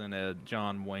wasn't a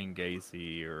John Wayne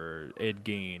Gacy or Ed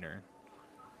Gein or...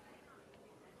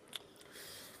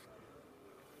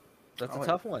 That's a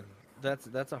tough one.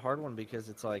 That's a hard one because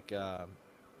it's like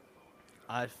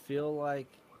I feel like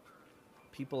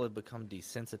people have become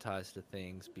desensitized to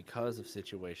things because of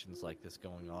situations like this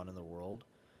going on in the world.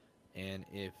 And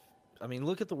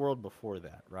look at the world before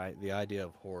that, right? The idea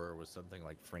of horror was something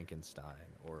like Frankenstein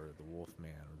or the Wolfman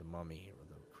or the Mummy or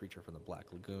the Creature from the Black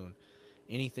Lagoon,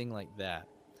 anything like that.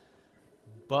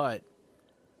 But,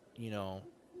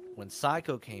 when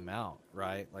Psycho came out,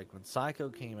 right? Like when Psycho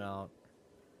came out,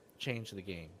 changed the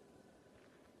game.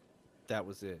 That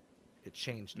was it. It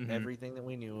changed everything that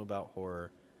we knew about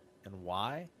horror. And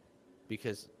why?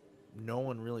 Because no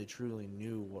one really truly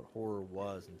knew what horror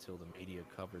was until the media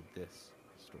covered this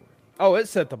story. Oh, it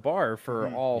set the bar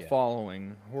for all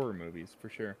following horror movies, for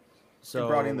sure. So it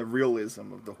brought in the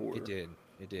realism of the horror. It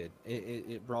did.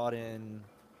 It brought in,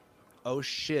 oh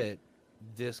shit,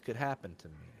 this could happen to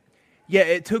me. Yeah,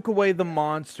 it took away the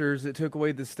monsters. It took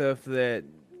away the stuff that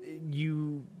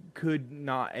you could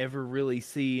not ever really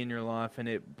see in your life, and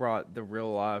it brought the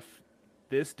real life.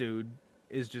 This dude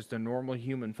is just a normal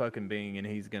human fucking being, and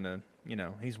he's gonna,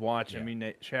 he's watching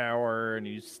me shower, and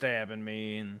he's stabbing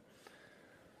me, and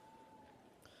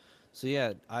so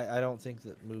yeah, I don't think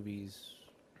that movies.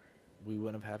 We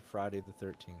wouldn't have had Friday the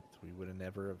 13th. We would have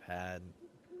never have had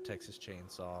Texas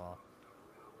Chainsaw.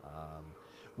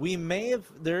 We may have.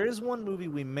 There is one movie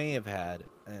we may have had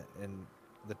in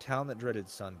The Town That Dreaded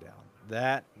Sundown.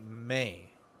 That may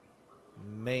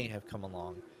have come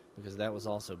along because that was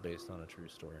also based on a true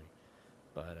story.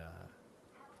 But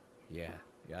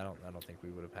I don't think we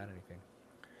would have had anything.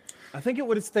 I think it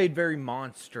would have stayed very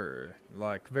monster,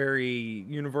 like very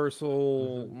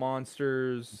Universal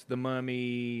monsters, The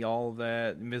Mummy, all of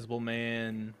that, Invisible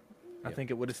Man. I think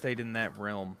it would have stayed in that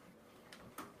realm.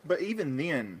 But even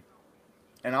then,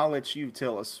 and I'll let you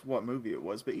tell us what movie it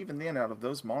was, but even then, out of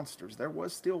those monsters, there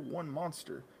was still one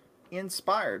monster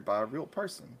inspired by a real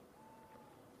person.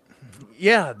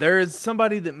 Yeah, there is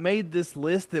somebody that made this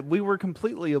list that we were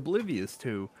completely oblivious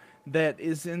to that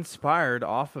is inspired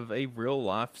off of a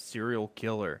real-life serial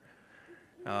killer.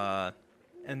 And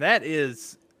that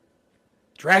is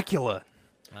Dracula.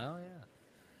 Oh, yeah.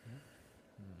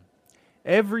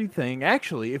 Everything,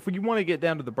 actually, if you want to get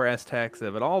down to the brass tacks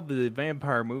of it, all the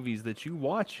vampire movies that you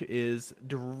watch is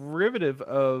derivative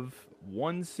of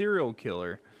one serial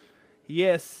killer.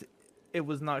 Yes, it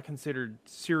was not considered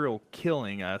serial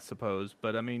killing, I suppose,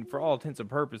 but I mean, for all intents and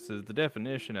purposes, the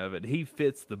definition of it, he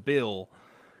fits the bill,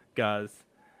 guys.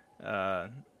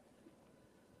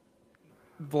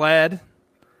 Vlad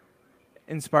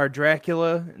inspired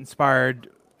Dracula, inspired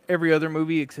every other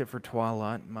movie except for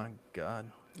Twilight. My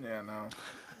God. Yeah, no.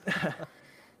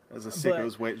 It was a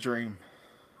sicko's wet dream.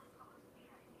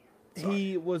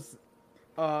 He was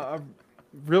a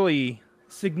really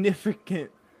significant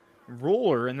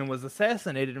ruler and then was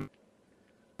assassinated.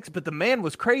 But the man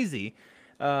was crazy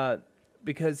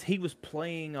because he was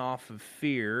playing off of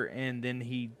fear, and then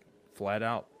he flat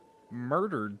out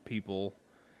murdered people.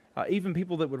 Even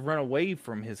people that would run away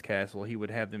from his castle, he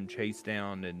would have them chased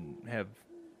down and have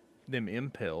them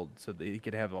impaled so that he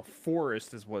could have a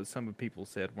forest, is what some people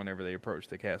said whenever they approached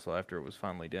the castle after it was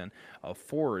finally done. A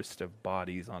forest of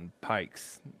bodies on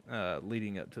pikes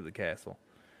leading up to the castle.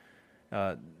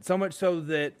 So much so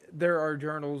that there are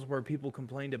journals where people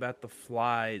complained about the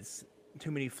flies,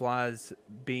 too many flies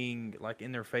being like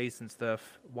in their face and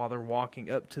stuff while they're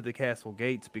walking up to the castle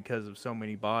gates because of so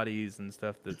many bodies and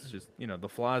stuff. That's just, the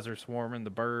flies are swarming,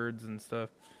 the birds and stuff.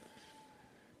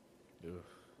 Ugh.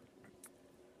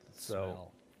 So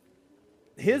Smell.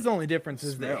 his only difference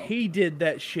is that he did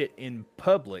that shit in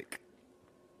public.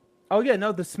 Oh yeah,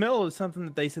 no, the smell is something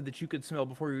that they said that you could smell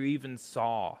before you even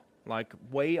saw, like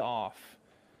way off,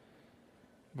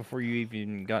 before you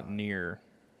even got near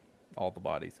all the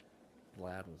bodies.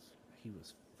 Vlad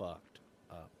was fucked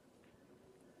up.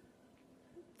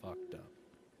 Fucked up.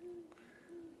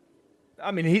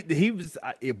 I mean, he was.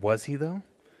 Was he though?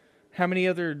 How many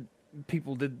other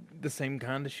people did the same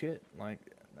kind of shit? Like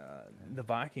the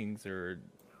Vikings are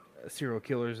serial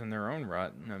killers in their own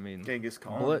right. I mean, Genghis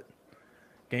Khan.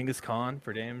 Genghis Khan,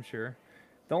 for damn sure.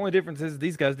 The only difference is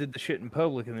these guys did the shit in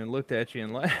public and then looked at you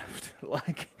and laughed.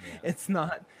 It's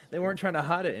not. They weren't trying to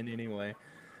hide it in any way.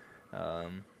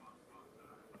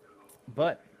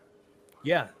 But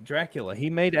yeah, Dracula. He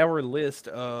made our list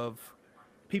of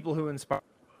people who inspired.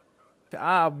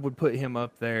 I would put him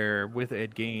up there with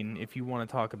Ed Gein if you want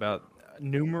to talk about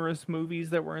numerous movies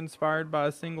that were inspired by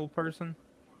a single person.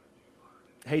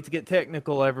 Hate to get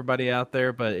technical, everybody out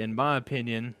there, but in my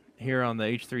opinion, here on the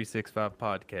H365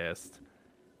 podcast,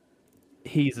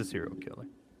 he's a serial killer.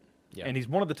 Yeah. And he's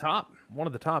one of the top.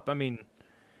 I mean,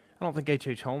 I don't think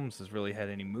H.H. Holmes has really had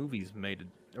any movies made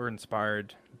or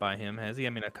inspired by him, has he? I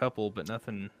mean, a couple, but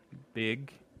nothing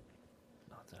big.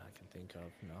 Not that I can think of.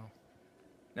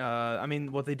 No. I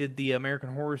mean, what they did the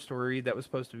American Horror Story that was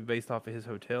supposed to be based off of his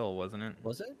hotel, wasn't it?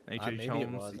 Was it? H.H. Maybe it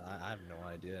Holmes. was. I have no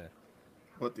idea.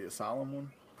 What, the asylum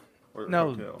one? Or the No,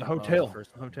 hotel? the hotel.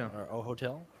 First Hotel.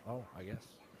 hotel? Oh, I guess.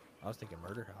 I was thinking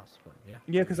murder house, but yeah.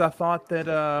 Yeah, because I thought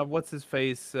that what's his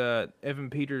face, Evan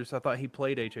Peters. I thought he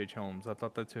played H.H. Holmes. I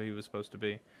thought that's who he was supposed to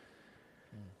be,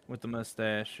 with the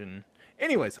mustache. And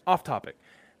anyways, off topic.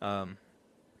 So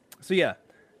yeah,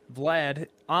 Vlad.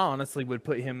 I honestly would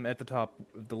put him at the top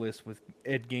of the list with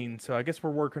Ed Gein. So I guess we're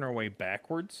working our way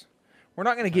backwards. We're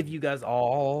not going to give you guys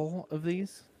all of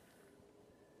these.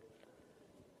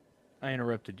 I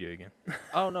interrupted you again.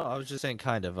 Oh no, I was just saying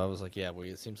kind of. I was like, yeah,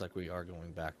 it seems like we are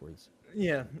going backwards.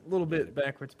 Yeah, a little bit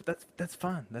backwards, but that's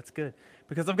fine. That's good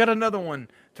because I've got another one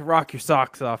to rock your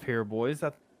socks off here, boys.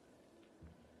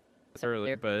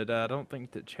 Earlier, but I don't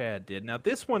think that Chad did. Now,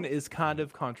 this one is kind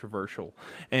of controversial,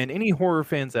 and any horror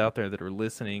fans out there that are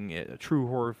listening, true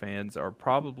horror fans, are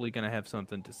probably going to have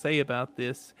something to say about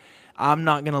this. I'm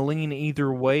not going to lean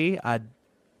either way.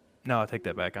 No, I take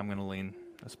that back. I'm going to lean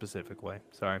a specific way.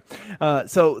 Sorry.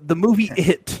 So the movie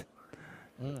It.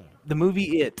 The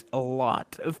movie It, a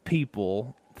lot of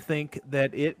people think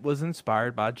that it was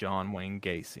inspired by John Wayne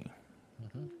Gacy.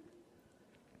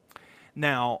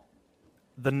 Now,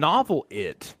 the novel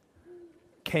It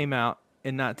came out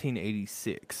in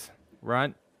 1986,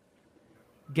 right?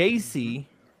 Gacy,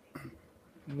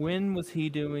 when was he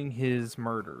doing his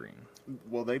murdering?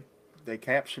 Well, they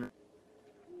captured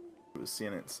he was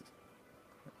sentenced.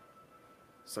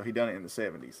 So he done it in the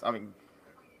 70s. I mean,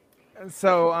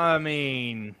 So, I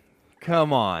mean,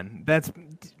 come on. That's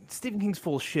Stephen King's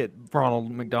full of shit.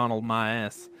 Ronald McDonald, my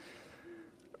ass.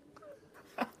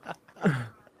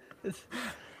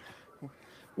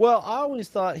 Well, I always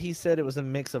thought he said it was a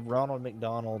mix of Ronald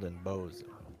McDonald and Bozo.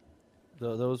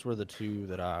 Those were the two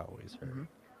that I always heard.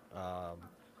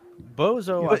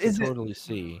 Bozo, But I can is it- totally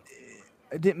see.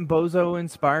 Didn't Bozo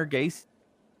inspire Gacy?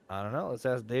 I don't know. Let's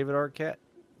ask David Arquette.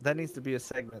 That needs to be a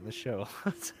segment in the show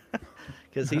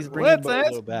because he's bringing Let's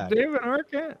Bozo ask back. David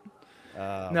Arquette.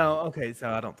 Um, No, okay, so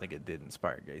I don't think it did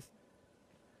inspire Gacy.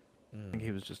 I think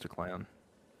he was just a clown.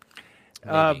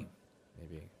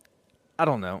 Maybe. I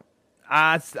don't know.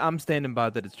 I'm standing by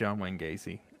that it's John Wayne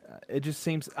Gacy. It just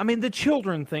seems. I mean, the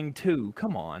children thing too.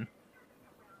 Come on.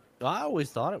 I always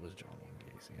thought it was John Wayne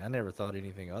Gacy. I never thought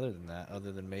anything other than that,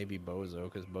 other than maybe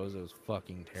Bozo, because Bozo's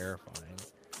fucking terrifying.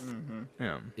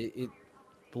 Yeah. It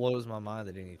blows my mind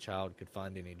that any child could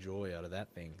find any joy out of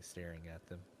that thing staring at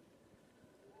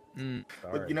them.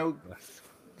 but you know,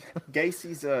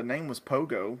 Gacy's name was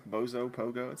Pogo. Bozo,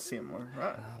 Pogo. It's similar,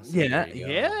 right? Yeah,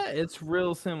 yeah, it's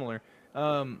real similar.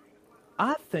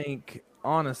 I think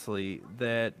honestly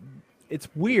that it's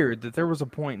weird that there was a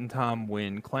point in time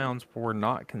when clowns were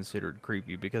not considered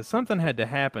creepy because something had to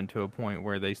happen to a point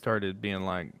where they started being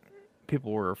like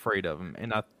people were afraid of them,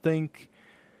 and I think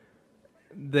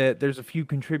that there's a few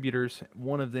contributors.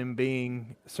 One of them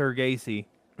being Sir Gacy.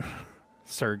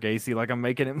 Sir Gacy, like I'm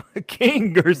making him a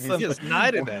king or He something. just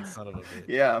knighted that son of a bitch.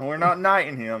 Yeah, we're not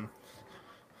knighting him.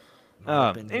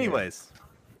 Anyways,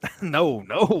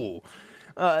 no.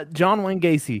 John Wayne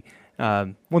Gacy.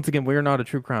 Once again, we're not a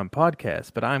true crime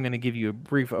podcast, but I'm going to give you a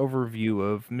brief overview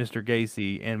of Mr.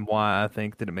 Gacy and why I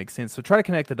think that it makes sense. So try to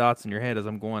connect the dots in your head as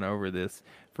I'm going over this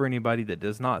for anybody that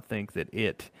does not think that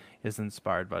it is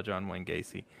inspired by John Wayne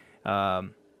Gacy.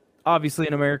 Obviously,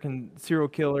 an American serial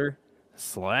killer /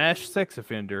 sex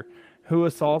offender who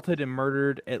assaulted and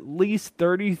murdered at least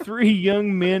 33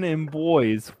 young men and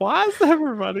boys. Why is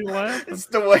everybody laughing? It's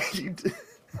the way you do.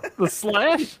 The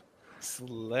slash? /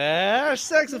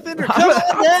 sex offender. Come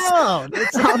on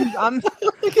down.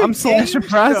 It's I'm slashing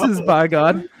prices, by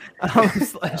God. I'm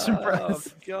slashing oh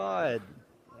prices. God.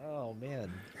 Oh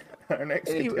man. Our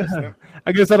next contestant.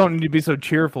 I guess I don't need to be so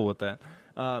cheerful with that.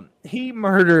 He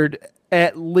murdered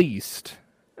at least,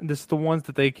 this is the ones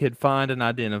that they could find and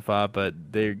identify, but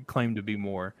they claim to be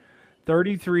more,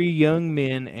 33 young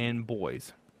men and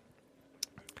boys.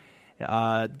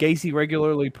 Gacy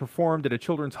regularly performed at a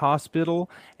children's hospital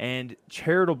and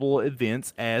charitable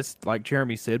events as, like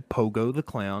Jeremy said, Pogo the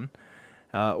Clown,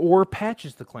 or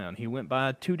Patches the Clown. He went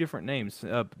by 2 different names.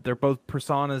 They're both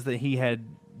personas that he had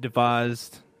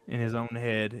devised in his own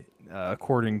head,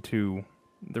 according to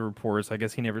the reports. I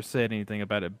guess he never said anything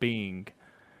about it being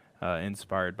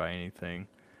inspired by anything.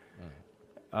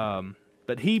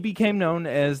 But he became known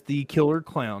as the Killer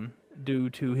Clown due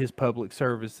to his public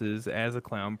services as a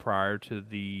clown prior to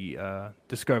the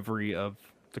discovery of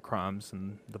the crimes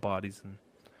and the bodies and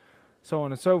so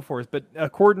on and so forth. But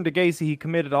according to Gacy, he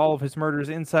committed all of his murders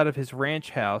inside of his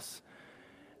ranch house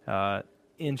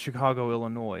in Chicago,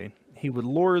 Illinois. He would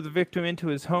lure the victim into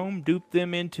his home, dupe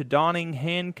them into donning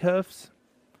handcuffs,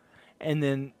 and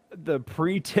then the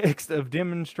pretext of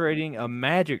demonstrating a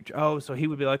magic. Oh, so he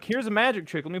would be like, "Here's a magic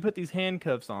trick. Let me put these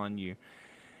handcuffs on you,"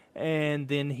 and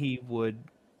then he would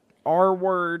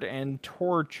R-word and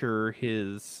torture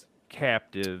his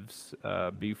captives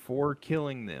before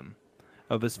killing them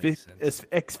of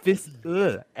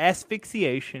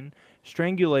asphyxiation,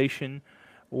 strangulation,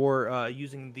 or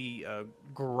using the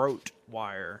garrote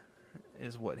wire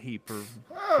is what he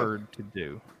preferred to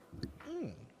do.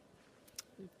 He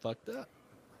fucked up.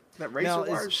 That razor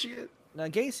wire shit. Now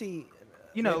Gacy,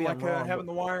 You know, maybe like I'm wrong, having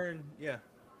but the wire and yeah.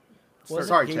 wasn't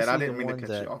Sorry, Chad. I Gacy didn't the mean to one cut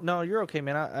that- you off. No, you're okay,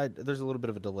 man. I there's a little bit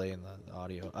of a delay in the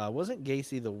audio. Wasn't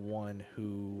Gacy the one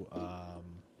who?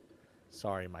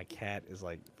 Sorry, my cat is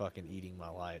like fucking eating my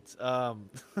lights.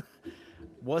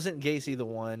 Wasn't Gacy the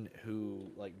one who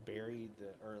like buried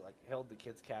or like held the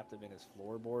kids captive in his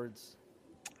floorboards?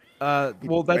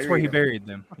 Well, that's where he buried buried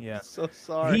them. Yeah. So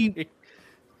sorry.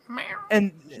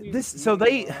 And She's this, so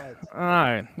eating they,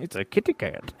 my lights. it's a kitty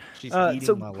cat. She's eating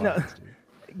so, my no, lights,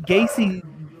 dude. Gacy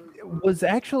was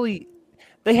actually,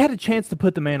 they had a chance to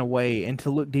put the man away and to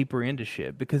look deeper into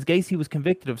shit because Gacy was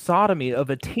convicted of sodomy of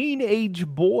a teenage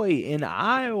boy in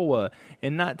Iowa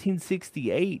in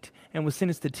 1968 and was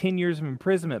sentenced to 10 years of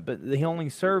imprisonment, but he only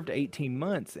served 18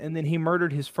 months. And then he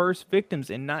murdered his first victims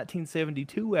in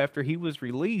 1972 after he was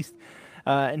released.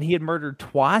 And he had murdered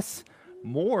twice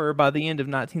more by the end of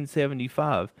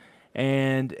 1975.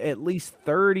 And at least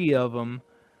 30 of them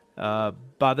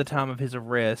by the time of his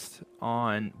arrest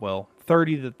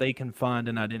 30 that they can find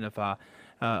and identify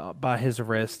by his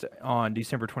arrest on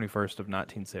December 21st of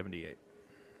 1978.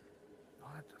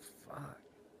 What the fuck?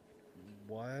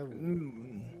 Why?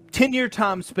 10-year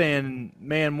time span,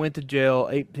 man went to jail,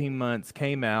 18 months,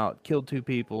 came out, killed 2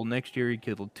 people. Next year he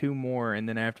killed 2 more, and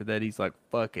then after that he's like,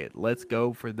 fuck it, let's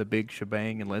go for the big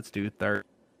shebang and let's do 30.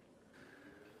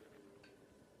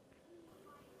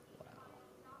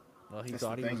 Well, he That's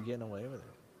thought the he was thing. getting away with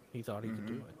it. He thought he could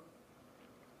do it.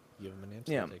 Give him an inch,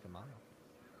 Yeah. take a mile.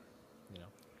 You know.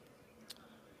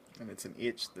 And it's an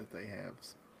itch that they have.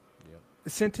 Yep.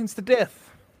 Sentenced to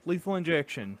death, lethal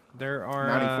injection. There are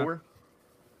 94?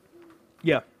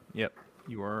 Yep,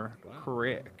 you are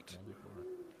correct.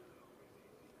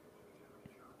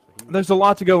 There's a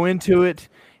lot to go into it.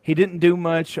 He didn't do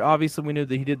much. Obviously, we knew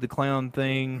that he did the clown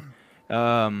thing.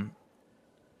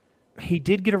 He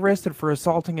did get arrested for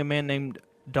assaulting a man named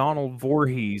Donald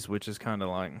Voorhees, which is kind of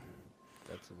like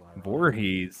That's a lot.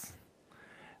 Voorhees.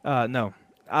 No,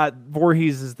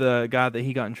 Voorhees is the guy that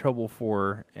he got in trouble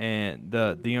for, and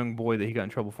the young boy that he got in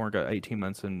trouble for and got 18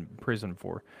 months in prison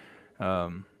for.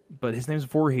 But his name's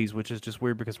Voorhees, which is just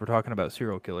weird because we're talking about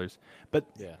serial killers. But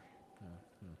Yeah.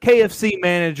 KFC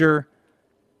manager,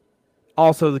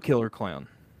 also the killer clown.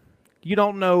 You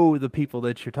don't know the people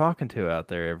that you're talking to out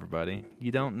there, everybody.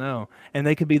 You don't know. And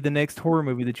they could be the next horror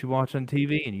movie that you watch on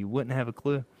TV and you wouldn't have a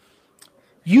clue.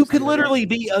 You could literally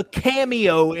be a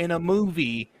cameo in a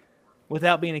movie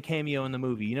without being a cameo in the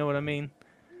movie. You know what I mean?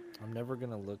 I'm never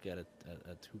gonna look at a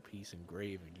two-piece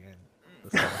engraved again.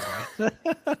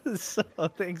 So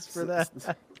thanks for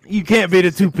that. You can't beat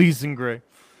a 2-piece in gray.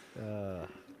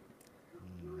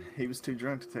 He was too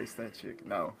drunk to taste that chicken.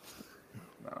 No.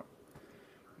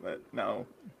 But no.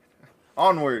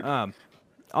 Onward.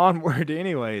 Onward,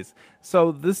 anyways.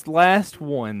 So this last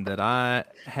one that I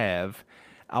have,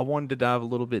 I wanted to dive a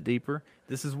little bit deeper.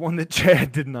 This is one that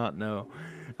Chad did not know.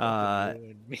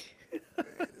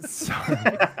 So,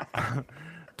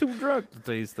 too drunk to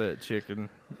taste that chicken.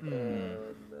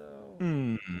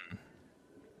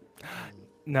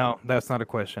 No, that's not a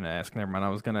question to ask. Never mind. I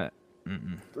was gonna.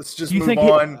 Let's just You move think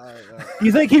on.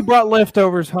 You think he brought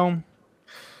leftovers home?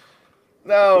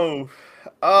 No.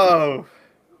 Oh.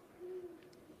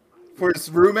 For his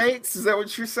roommates? Is that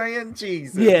what you're saying?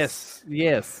 Jesus.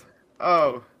 Yes.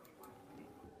 Oh.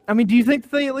 I mean, do you think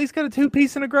that they at least got a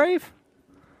 2-piece in a grave?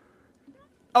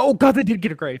 Oh God, they did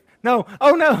get a grave. No.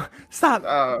 Oh no! Stop.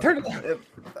 Turn it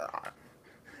off.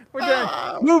 We're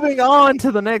done. Moving on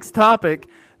to the next topic.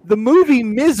 The movie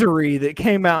Misery that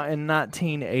came out in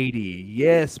 1980.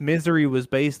 Yes, Misery was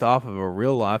based off of a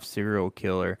real-life serial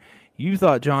killer. You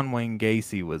thought John Wayne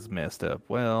Gacy was messed up.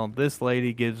 Well, this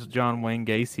lady gives John Wayne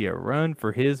Gacy a run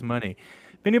for his money.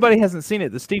 If anybody hasn't seen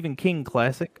it, the Stephen King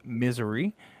classic,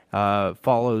 Misery,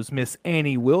 follows Miss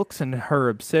Annie Wilkes and her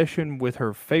obsession with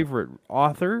her favorite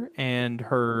author and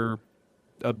her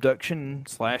abduction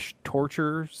 /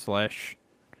 torture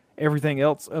 / everything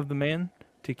else of the man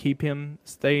to keep him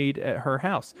stayed at her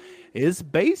house. It is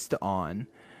based on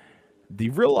the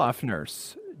real life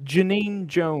nurse, Janine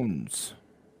Jones.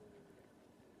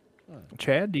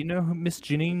 Chad, do you know who Miss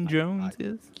Janine Jones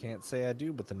is? Can't say I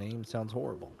do, but the name sounds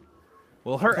horrible.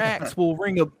 Well, her acts will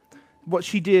ring a. What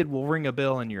she did will ring a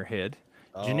bell in your head.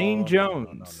 Janine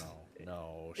Jones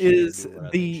No, is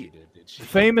the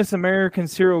famous American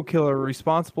serial killer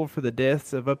responsible for the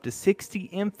deaths of up to 60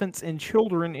 infants and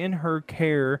children in her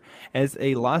care as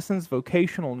a licensed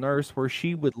vocational nurse, where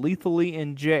she would lethally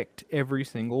inject every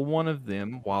single one of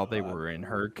them while they were in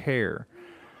her care.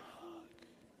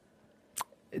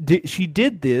 She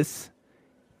did this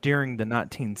during the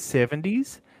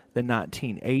 1970s, the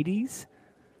 1980s.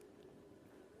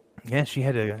 Yeah, she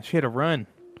had a run.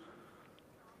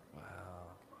 Wow.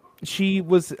 She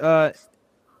was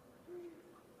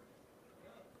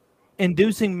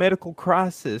inducing medical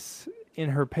crisis in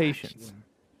her patients.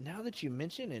 Actually, now that you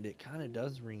mention it, it kind of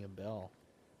does ring a bell,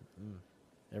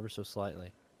 ever so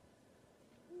slightly.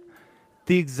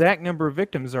 The exact number of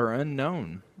victims are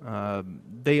unknown.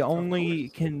 They only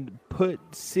can put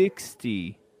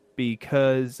 60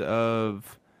 because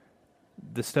of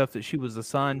the stuff that she was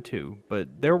assigned to. But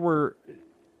there were...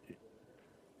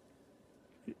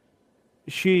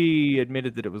 She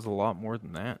admitted that it was a lot more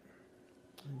than that.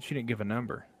 She didn't give a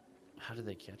number. How did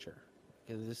they catch her?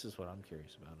 Because this is what I'm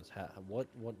curious about, is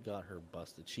what got her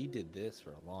busted? She did this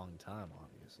for a long time,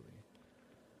 obviously.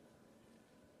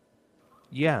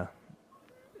 Yeah.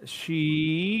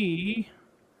 She...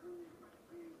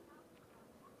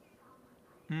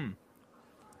 I'm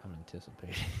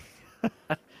anticipating.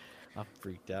 I'm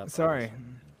freaked out. Sorry.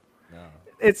 No.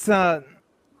 It's so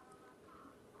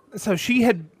she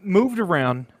had moved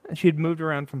around. She had moved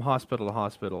around from hospital to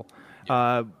hospital.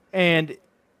 And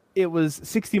it was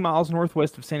 60 miles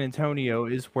northwest of San Antonio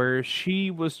is where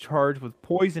she was charged with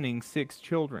poisoning 6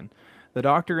 children. The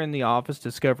doctor in the office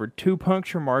discovered 2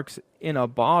 puncture marks in a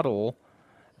bottle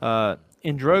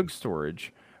in drug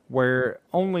storage, where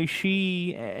only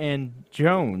she and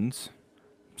Jones,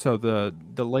 so the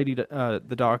lady,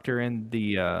 the doctor, and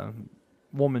the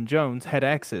woman Jones, had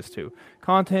access to.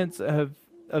 Contents of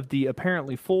the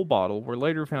apparently full bottle were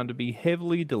later found to be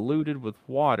heavily diluted with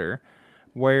water,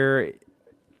 where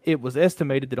it was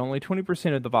estimated that only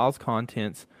 20% of the vial's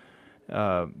contents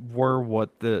were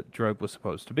what the drug was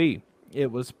supposed to be.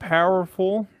 It was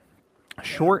powerful,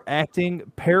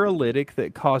 short-acting paralytic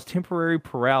that caused temporary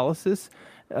paralysis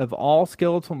of all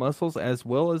skeletal muscles as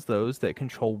well as those that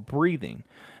control breathing.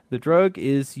 The drug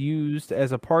is used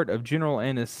as a part of general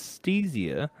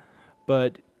anesthesia,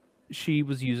 but she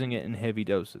was using it in heavy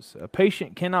doses. A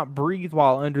patient cannot breathe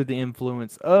while under the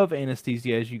influence of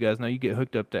anesthesia. As you guys know, you get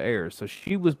hooked up to air. So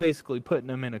she was basically putting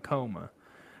them in a coma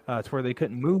to where they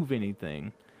couldn't move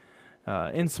anything.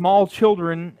 In small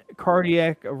children,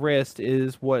 cardiac arrest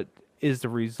is what is the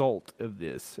result of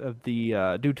this,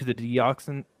 due to the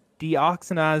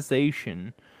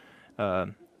deoxygenation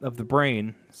of the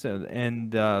brain,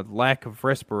 and lack of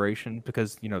respiration,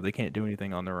 because they can't do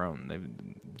anything on their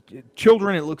own.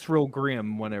 Children, it looks real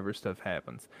grim whenever stuff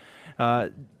happens.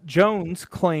 Jones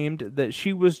claimed that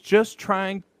she was just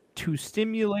trying to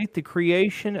stimulate the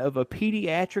creation of a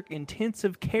pediatric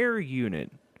intensive care unit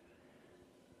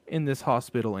in this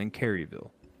hospital in Caryville.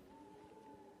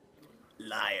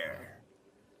 Liar.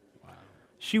 Wow.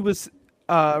 She was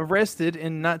arrested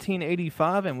in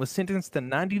 1985 and was sentenced to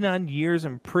 99 years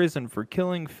in prison for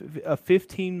killing a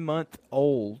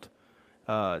 15-month-old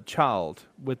child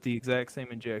with the exact same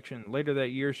injection. Later that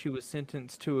year, she was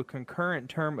sentenced to a concurrent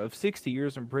term of 60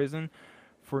 years in prison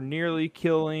for nearly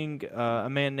killing a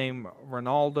man named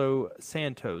Ronaldo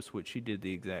Santos, which she did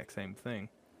the exact same thing.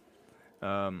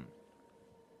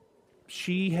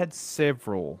 She had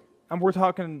several, and we're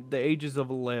talking the ages of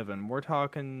 11, we're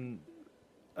talking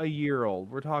a year old,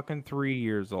 we're talking 3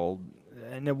 years old,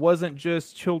 and it wasn't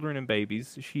just children and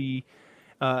babies. She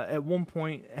at one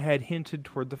point had hinted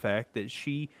toward the fact that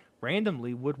she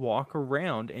randomly would walk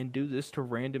around and do this to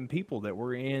random people that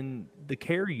were in the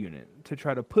care unit to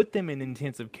try to put them in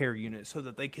intensive care unit so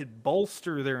that they could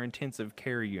bolster their intensive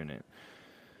care unit.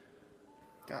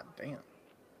 God damn.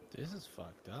 This is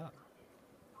fucked up.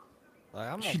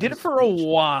 She did it for a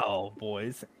while,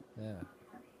 boys. Yeah.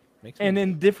 And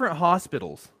in different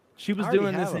hospitals. She was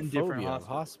doing this in different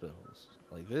hospitals.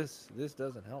 Like this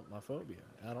doesn't help my phobia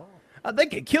at all. They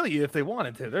could kill you if they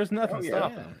wanted to. There's nothing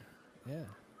stopping them. Yeah.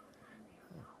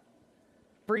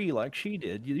 Free like she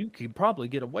did, you could probably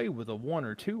get away with a 1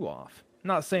 or 2 off. I'm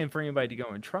not saying for anybody to go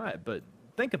and try it, but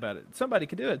think about it. Somebody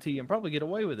could do it to you and probably get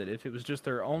away with it if it was just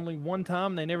their only one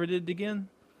time, they never did it again.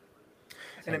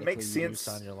 And it makes sense.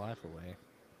 Sign your life away.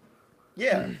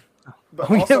 Yeah. But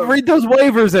also, read those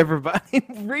waivers, everybody.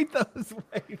 Read those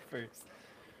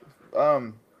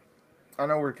waivers. I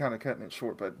know we're kind of cutting it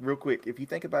short, but real quick, if you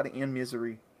think about it, in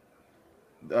Misery,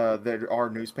 there are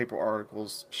newspaper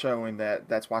articles showing that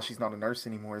that's why she's not a nurse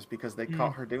anymore, is because they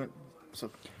caught her doing. So,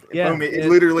 Yeah, boom! It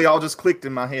literally all just clicked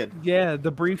in my head. Yeah,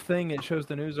 the brief thing, it shows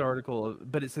the news article,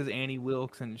 but it says Annie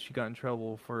Wilkes, and she got in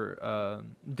trouble for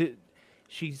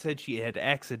she said she had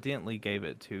accidentally gave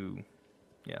it to,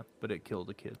 but it killed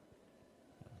a kid.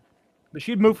 But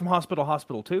she'd moved from hospital to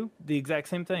hospital too. The exact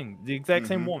same thing. The exact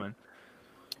same woman.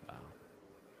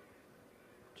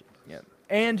 Yeah.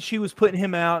 And she was putting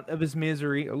him out of his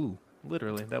misery. Ooh,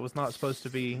 literally. That was not supposed to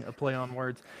be a play on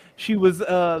words. She was,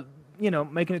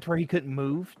 making it to where he couldn't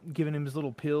move, giving him his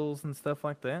little pills and stuff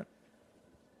like that.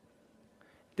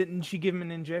 Didn't she give him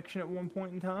an injection at one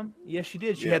point in time? Yes, she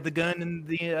did. She had the gun and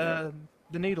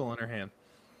the needle in her hand.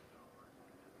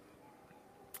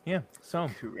 Yeah, so.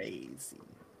 Crazy.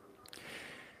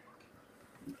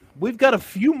 We've got a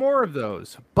few more of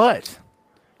those, but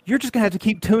you're just going to have to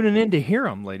keep tuning in to hear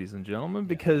them, ladies and gentlemen,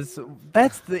 because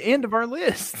that's the end of our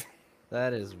list.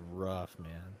 That is rough, man.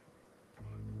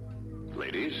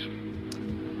 Ladies,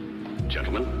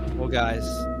 gentlemen, Well, guys,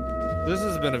 this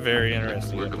has been a very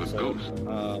interesting look at the episode. ghost.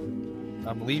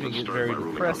 I'm leaving Let's it start very by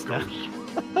ruling depressed out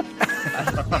now.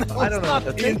 ghosts. I don't know what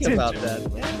to the think about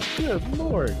intention. that. Yeah, good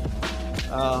lord.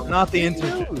 Not the any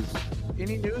intention. news?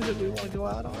 Any news that we want to go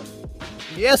out on?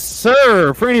 Yes,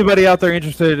 sir. For anybody out there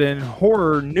interested in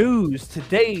horror news,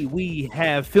 today we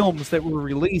have films that were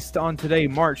released on today,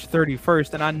 March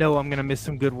 31st, and I know I'm going to miss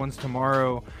some good ones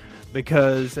tomorrow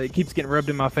because it keeps getting rubbed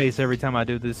in my face every time I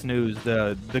do this news.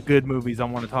 The good movies I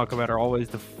want to talk about are always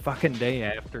the fucking day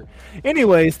after.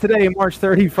 Anyways, today, March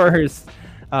 31st,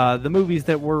 the movies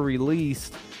that were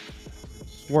released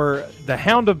were The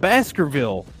Hound of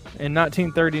Baskerville in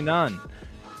 1939,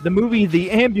 the movie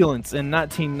The Ambulance in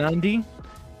 1990,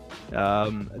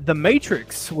 The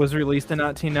Matrix was released in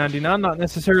 1999. Not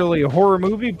necessarily a horror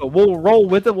movie, but we'll roll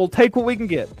with it. We'll take what we can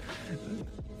get.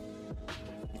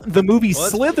 The movie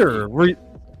Slither.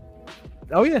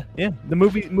 The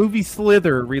movie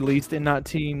Slither released in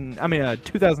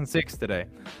 2006 today.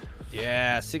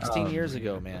 Yeah, 16 years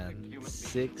ago, man.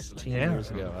 16 years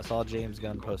ago. I saw James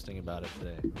Gunn posting about it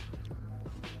today.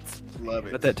 Love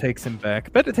it. Bet that takes him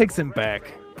back.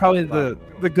 Probably the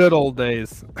good old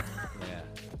days. Yeah,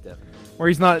 definitely. Where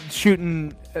he's not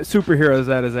shooting superheroes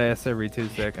at his ass every 2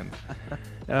 seconds.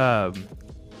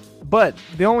 But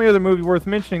the only other movie worth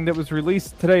mentioning that was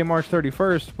released today, March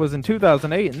 31st, was in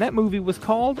 2008, and that movie was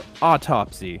called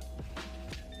Autopsy.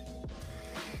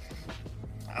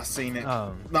 I've seen it.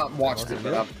 Not watched it,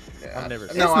 but I've never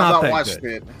seen it. No, It's I've not not that watched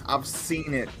good. it. I've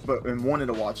seen it, and wanted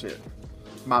to watch it.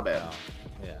 My bad.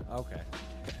 Yeah, okay.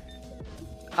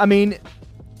 I mean,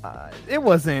 it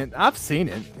wasn't. I've seen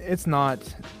it. It's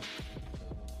not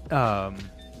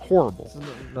horrible.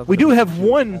 We do have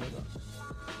one.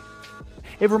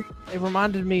 It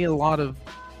reminded me a lot of.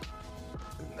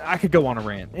 I could go on a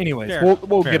rant. Anyways,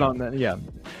 we'll get on that. Yeah,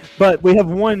 but we have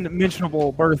one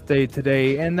mentionable birthday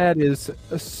today, and that is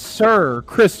Sir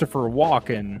Christopher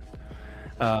Walken,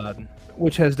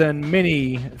 which has done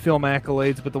many film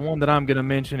accolades. But the one that I'm going to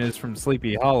mention is from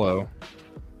Sleepy Hollow.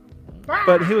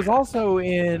 But he was also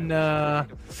in.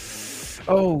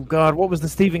 Oh God, what was the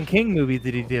Stephen King movie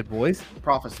that he did, boys?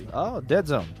 Prophecy. Oh, Dead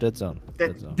Zone. Dead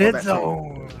that's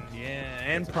Zone. Yeah,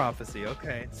 and Prophecy.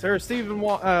 Okay, Sir Christopher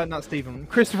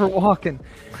Walken.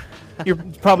 You're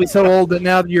probably so old that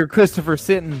now you're Christopher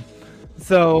Sitton.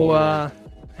 So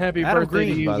happy Adam birthday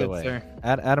Green, to you, by the good way. sir.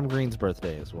 Adam Green's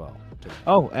birthday as well.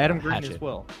 Oh, Adam Green Hatchet. as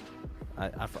well.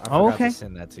 I forgot okay. to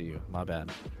send that to you. My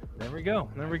bad. There we go.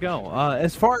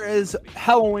 As far as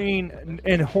Halloween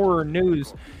and horror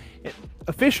news,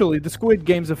 officially, the Squid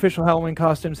Game's official Halloween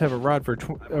costumes have arrived for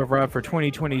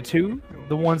 2022.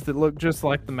 The ones that look just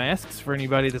like the masks, for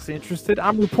anybody that's interested.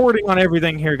 I'm reporting on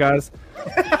everything here, guys.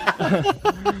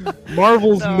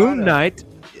 Marvel's Moon Knight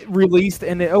released,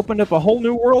 and it opened up a whole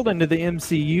new world into the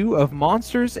MCU of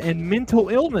monsters and mental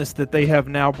illness that they have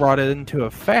now brought into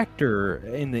a factor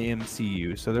in the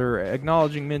MCU. So they're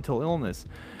acknowledging mental illness.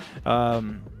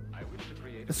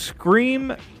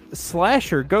 Scream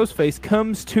slasher Ghostface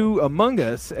comes to Among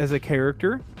Us as a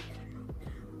character.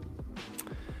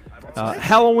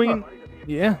 Halloween,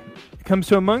 comes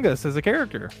to Among Us as a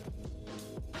character.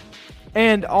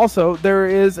 And also, there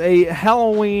is a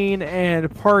Halloween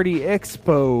and Party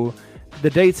Expo. The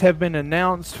dates have been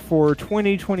announced for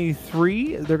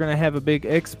 2023. They're going to have a big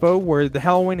expo where the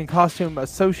Halloween and Costume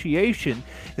Association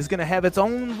is going to have its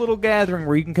own little gathering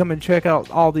where you can come and check out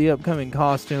all the upcoming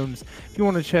costumes. If you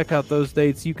want to check out those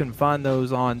dates, you can find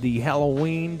those on the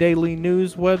Halloween Daily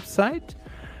News website.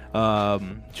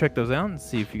 check those out and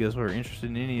see if you guys were interested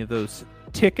in any of those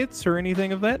tickets or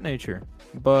anything of that nature.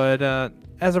 But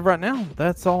as of right now,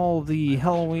 that's all the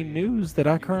Halloween news that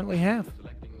I currently have.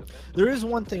 There is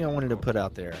one thing I wanted to put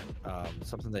out there,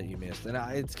 something that you missed, and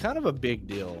it's kind of a big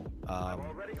deal.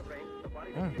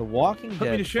 The Walking Put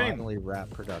me to Dead shame. finally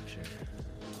wrapped production.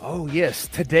 Oh yes,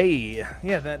 today.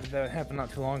 Yeah, that happened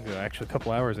not too long ago. Actually, a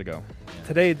couple hours ago.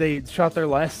 Today they shot their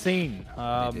last scene.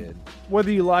 They did.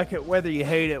 Whether you like it, whether you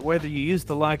hate it, whether you used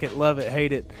to like it, love it,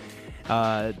 hate it,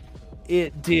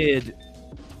 it did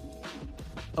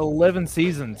 11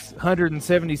 seasons,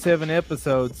 177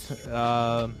 episodes,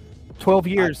 12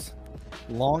 years.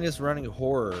 Longest running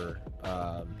horror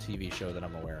TV show that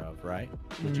I'm aware of, right?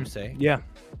 Would you say? Yeah.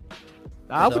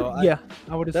 I would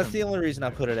That's assume. the only reason I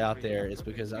put it out there is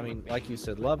because, I mean, like you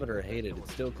said, love it or hate it,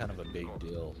 it's still kind of a big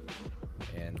deal.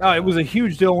 And It was a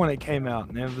huge deal when it came out,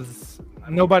 and it was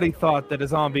nobody thought that a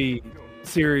zombie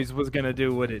series was gonna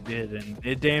do what it did, and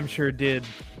it damn sure did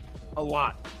a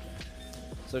lot.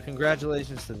 So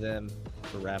congratulations to them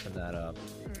for wrapping that up.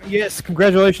 Yes,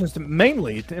 congratulations to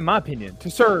mainly, in my opinion, to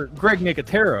Sir Greg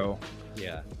Nicotero,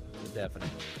 Yeah, definitely.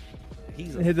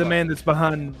 He's the man that's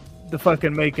behind the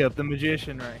fucking makeup, the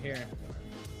magician right here.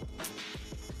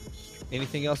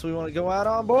 Anything else we want to go out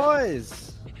on,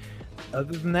 boys?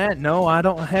 Other than that, no, I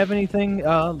don't have anything.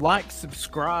 Like,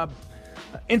 subscribe,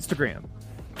 Instagram,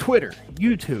 Twitter,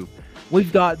 YouTube.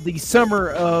 We've got the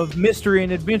Summer of Mystery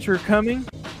and Adventure coming.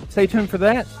 Stay tuned for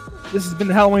that. This has been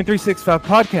the Halloween 365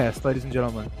 podcast, ladies and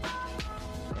gentlemen.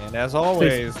 And as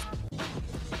always,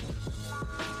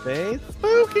 stay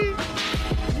spooky.